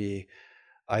answer would be,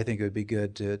 I think it would be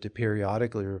good to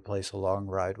periodically replace a long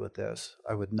ride with this.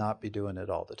 I would not be doing it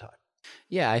all the time.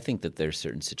 Yeah, I think that there's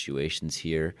certain situations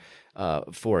here.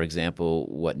 For example,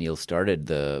 what Neil started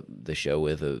the show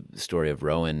with, a story of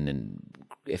Rowan, and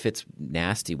if it's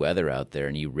nasty weather out there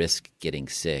and you risk getting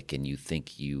sick and you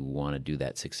think you want to do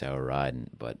that 6-hour ride,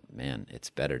 but man, it's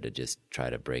better to just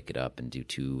try to break it up and do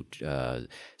 2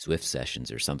 Zwift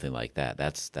sessions or something like that.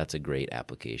 That's a great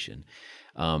application.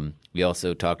 We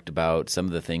also talked about some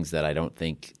of the things that I don't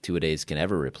think two-a-days can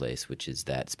ever replace, which is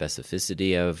that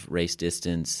specificity of race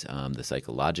distance, the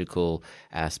psychological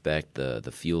aspect,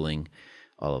 the fueling,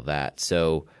 all of that.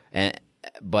 So,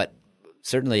 but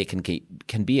certainly it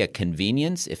can be a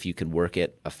convenience if you can work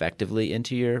it effectively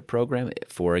into your program.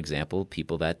 For example,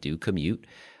 people that do commute.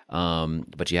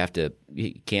 But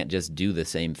you can't just do the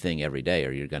same thing every day,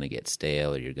 or you're going to get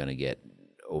stale, or you're going to get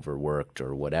overworked,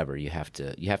 or whatever. You have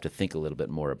to think a little bit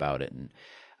more about it,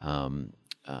 and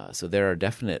so there are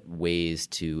definite ways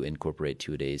to incorporate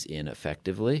two-a-days in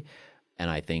effectively.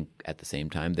 And I think at the same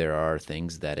time there are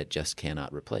things that it just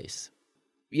cannot replace.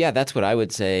 Yeah, that's what I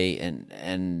would say,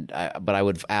 but I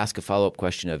would ask a follow-up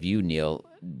question of you, Neil.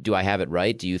 Do I have it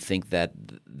right? Do you think that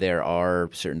there are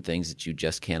certain things that you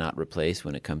just cannot replace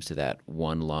when it comes to that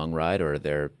one long ride, or are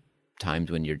there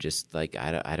times when you're just like,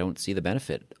 I don't see the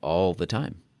benefit all the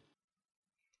time?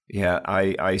 Yeah,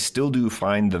 I still do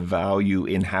find the value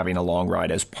in having a long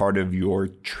ride as part of your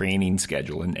training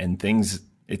schedule and things.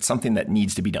 It's something that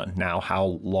needs to be done. Now,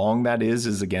 how long that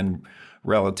is again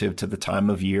relative to the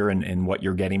time of year and what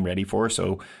you're getting ready for.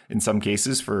 So in some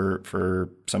cases for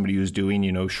somebody who's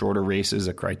doing, shorter races,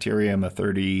 a criterium, a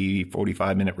 30,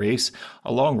 45-minute race,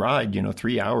 a long ride,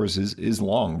 3 hours is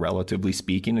long, relatively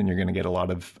speaking, and you're going to get a lot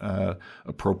of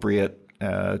appropriate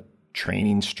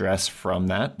training stress from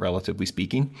that, relatively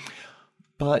speaking.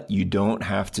 But you don't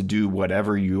have to do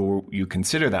whatever you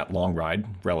consider that long ride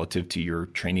relative to your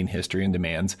training history and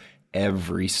demands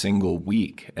every single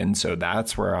week. And so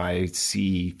that's where I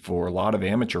see for a lot of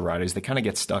amateur riders, they kind of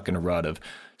get stuck in a rut of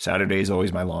Saturday is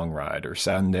always my long ride, or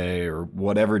Sunday, or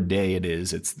whatever day it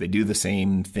is. They do the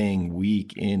same thing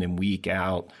week in and week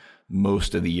out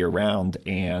most of the year round.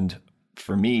 And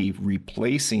for me,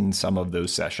 replacing some of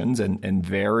those sessions and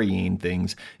varying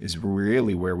things is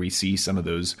really where we see some of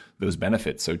those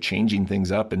benefits. So changing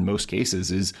things up in most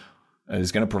cases is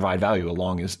going to provide value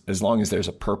as long as there's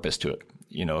a purpose to it.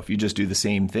 If you just do the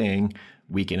same thing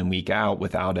week in and week out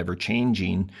without ever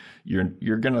changing,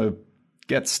 you're going to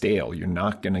get stale. You're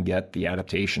not going to get the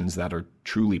adaptations that are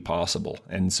truly possible.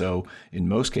 And so in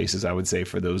most cases, I would say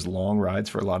for those long rides,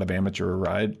 for a lot of amateur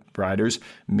riders,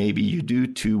 maybe you do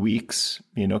 2 weeks,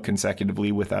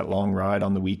 consecutively with that long ride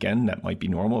on the weekend. That might be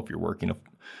normal if you're working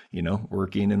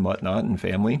and whatnot and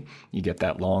family. You get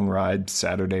that long ride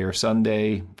Saturday or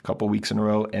Sunday, a couple weeks in a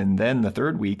row. And then the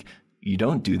third week, you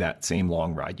don't do that same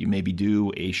long ride. You maybe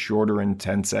do a shorter,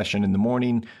 intense session in the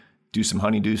morning, do some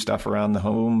honeydew stuff around the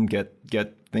home, get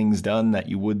things done that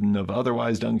you wouldn't have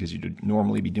otherwise done because you'd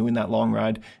normally be doing that long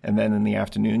ride. And then in the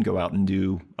afternoon, go out and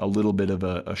do a little bit of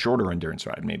a shorter endurance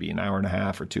ride, maybe an hour and a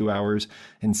half or 2 hours,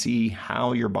 and see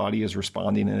how your body is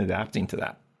responding and adapting to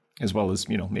that, as well as,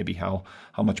 maybe how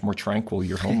much more tranquil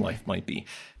your home life might be.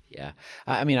 Yeah.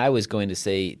 I mean, I was going to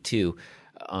say too,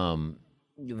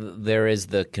 there is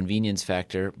the convenience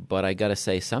factor, but I got to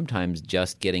say sometimes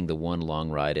just getting the one long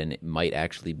ride and it might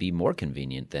actually be more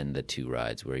convenient than the 2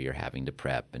 rides where you're having to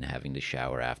prep and having to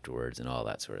shower afterwards and all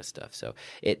that sort of stuff. So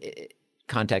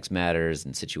context matters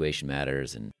and situation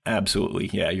matters. And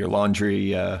absolutely. Yeah. Your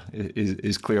laundry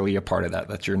is clearly a part of that.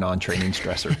 That's your non-training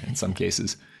stressor in some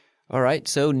cases. All right.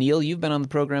 So, Neil, you've been on the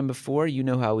program before. You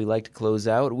know how we like to close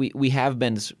out. We have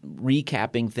been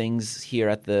recapping things here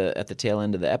at the tail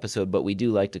end of the episode, but we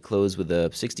do like to close with a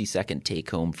 60-second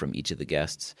take-home from each of the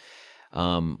guests.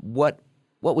 What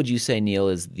would you say, Neil,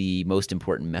 is the most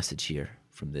important message here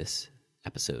from this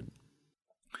episode?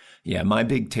 Yeah, my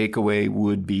big takeaway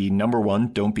would be, number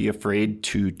one, don't be afraid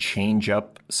to change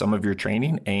up some of your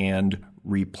training and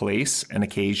replace an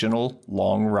occasional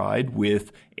long ride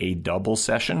with a double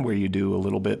session where you do a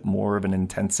little bit more of an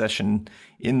intense session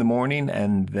in the morning,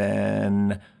 and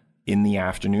then in the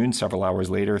afternoon, several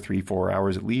hours later, 3-4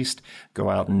 hours at least,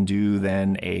 go out and do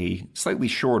then a slightly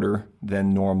shorter than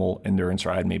normal endurance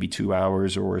ride, maybe 2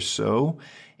 hours or so,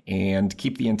 and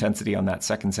keep the intensity on that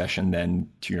second session then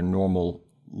to your normal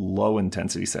low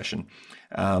intensity session.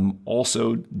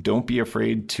 Also, don't be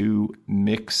afraid to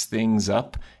mix things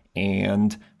up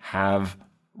and have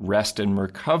rest and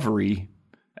recovery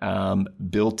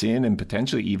built in, and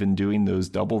potentially even doing those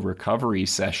double recovery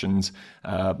sessions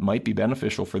might be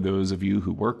beneficial for those of you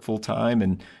who work full time.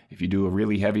 And if you do a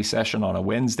really heavy session on a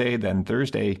Wednesday, then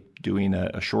Thursday doing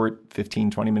a short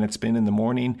 15-20 minute spin in the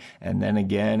morning, and then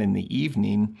again in the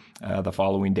evening the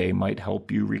following day might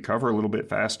help you recover a little bit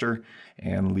faster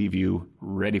and leave you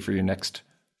ready for your next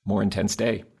more intense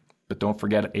day. But don't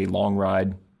forget a long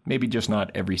ride, maybe just not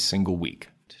every single week.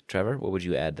 Trevor, what would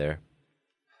you add there?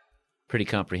 Pretty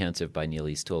comprehensive by Neil.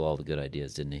 He stole all the good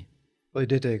ideas, didn't he? Well, he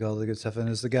did take all the good stuff. And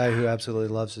as the guy who absolutely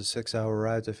loves his 6-hour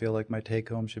rides, I feel like my take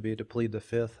home should be to plead the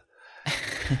fifth.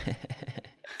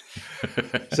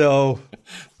 So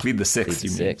plead the sixth.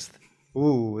 Plead the sixth.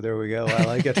 Ooh, there we go. I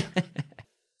like it.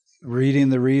 Reading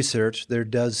the research, there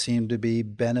does seem to be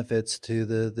benefits to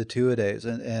the two-a-days.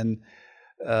 And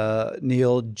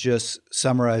Neil just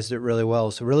summarized it really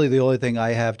well. So really the only thing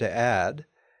I have to add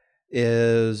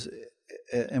is,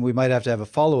 and we might have to have a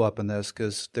follow-up on this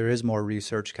because there is more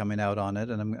research coming out on it,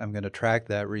 and I'm going to track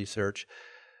that research.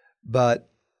 But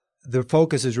the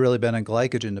focus has really been on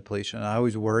glycogen depletion. I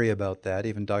always worry about that.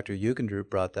 Even Dr. Eukendrup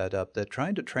brought that up, that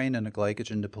trying to train in a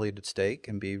glycogen-depleted state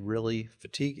can be really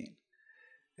fatiguing.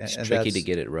 It's tricky to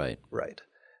get it right. Right.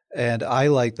 And I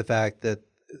like the fact that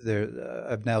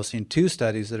I've now seen 2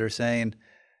 studies that are saying,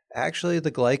 actually,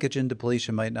 the glycogen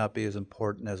depletion might not be as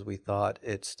important as we thought.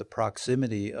 It's the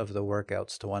proximity of the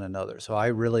workouts to one another. So I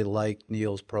really like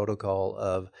Neil's protocol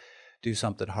of do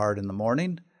something hard in the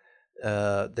morning,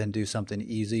 then do something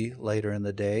easy later in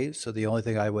the day. So the only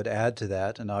thing I would add to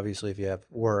that, and obviously if you have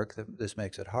work, this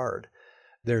makes it hard,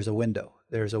 there's a window.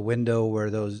 There's a window where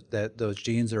those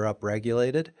genes are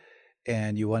upregulated,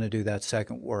 and you want to do that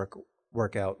second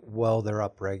workout while they're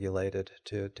upregulated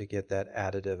to get that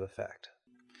additive effect.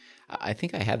 I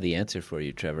think I have the answer for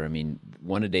you, Trevor. I mean,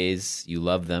 1-a-days, you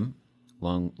love them,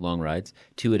 long rides.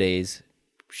 2-a-days,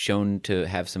 shown to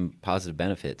have some positive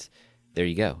benefits. There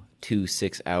you go. 2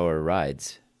 6-hour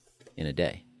rides in a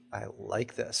day. I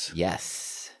like this.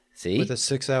 Yes. See? With a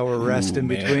 6-hour rest in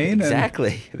between.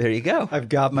 Exactly. There you go. I've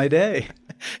got my day.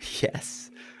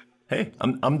 Yes. Hey,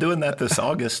 I'm doing that this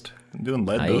August. I'm doing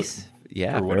lead nice.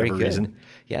 Yeah, for whatever reason.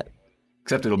 Yeah.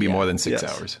 Except it'll be more than 6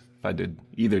 hours. If I did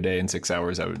either day in 6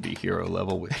 hours, I would be hero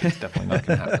level, which is definitely not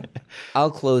going to happen. I'll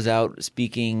close out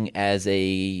speaking as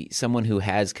someone who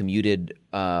has commuted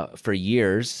for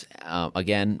years.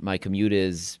 Again, my commute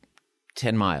is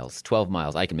 10 miles, 12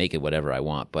 miles. I can make it whatever I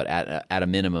want, but at a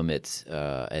minimum, it's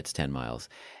 10 miles.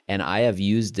 And I have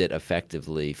used it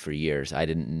effectively for years. I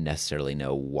didn't necessarily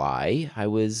know why I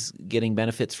was getting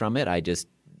benefits from it. I just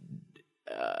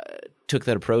took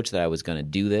that approach that I was going to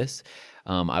do this.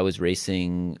 I was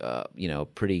racing,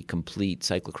 pretty complete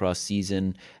cyclocross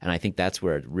season, and I think that's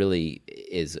where it really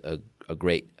is a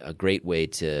great way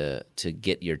to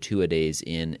get your 2-a-days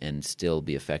in and still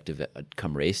be effective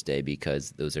come race day,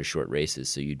 because those are short races,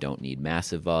 so you don't need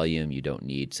massive volume, you don't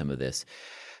need some of this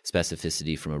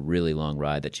specificity from a really long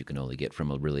ride that you can only get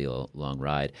from a really long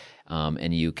ride,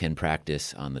 and you can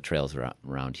practice on the trails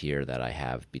around here that I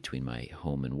have between my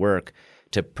home and work,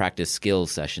 to practice skills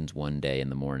sessions one day in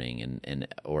the morning and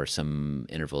or some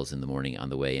intervals in the morning on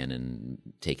the way in, and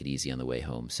take it easy on the way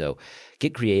home. So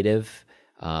get creative.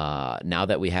 Now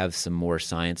that we have some more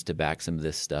science to back some of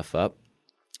this stuff up,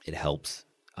 it helps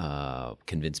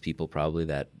convince people probably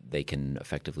that they can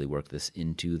effectively work this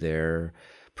into their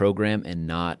program and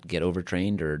not get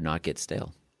overtrained or not get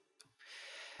stale.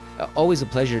 Always a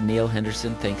pleasure, Neil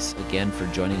Henderson. Thanks again for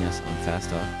joining us on Fast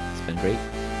Talk. It's been great.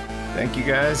 Thank you,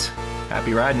 guys.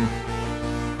 Happy riding.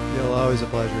 Neil, always a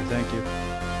pleasure. Thank you.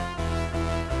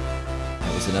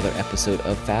 That was another episode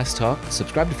of Fast Talk.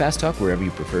 Subscribe to Fast Talk wherever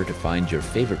you prefer to find your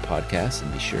favorite podcasts,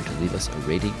 and be sure to leave us a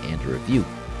rating and a review.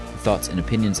 The thoughts and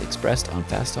opinions expressed on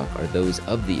Fast Talk are those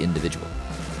of the individual.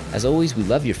 As always, we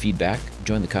love your feedback.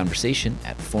 Join the conversation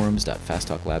at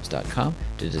forums.fasttalklabs.com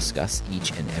to discuss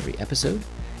each and every episode,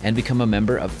 and become a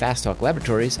member of Fast Talk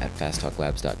Laboratories at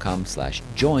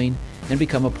fasttalklabs.com/join and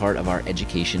become a part of our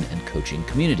education and coaching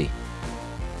community.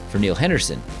 For Neil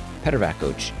Henderson, Petr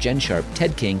Vakoc, Jen Sharp,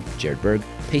 Ted King, Jared Berg,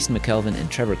 Payson McKelvin,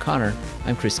 and Trevor Connor,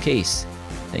 I'm Chris Case.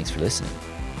 Thanks for listening.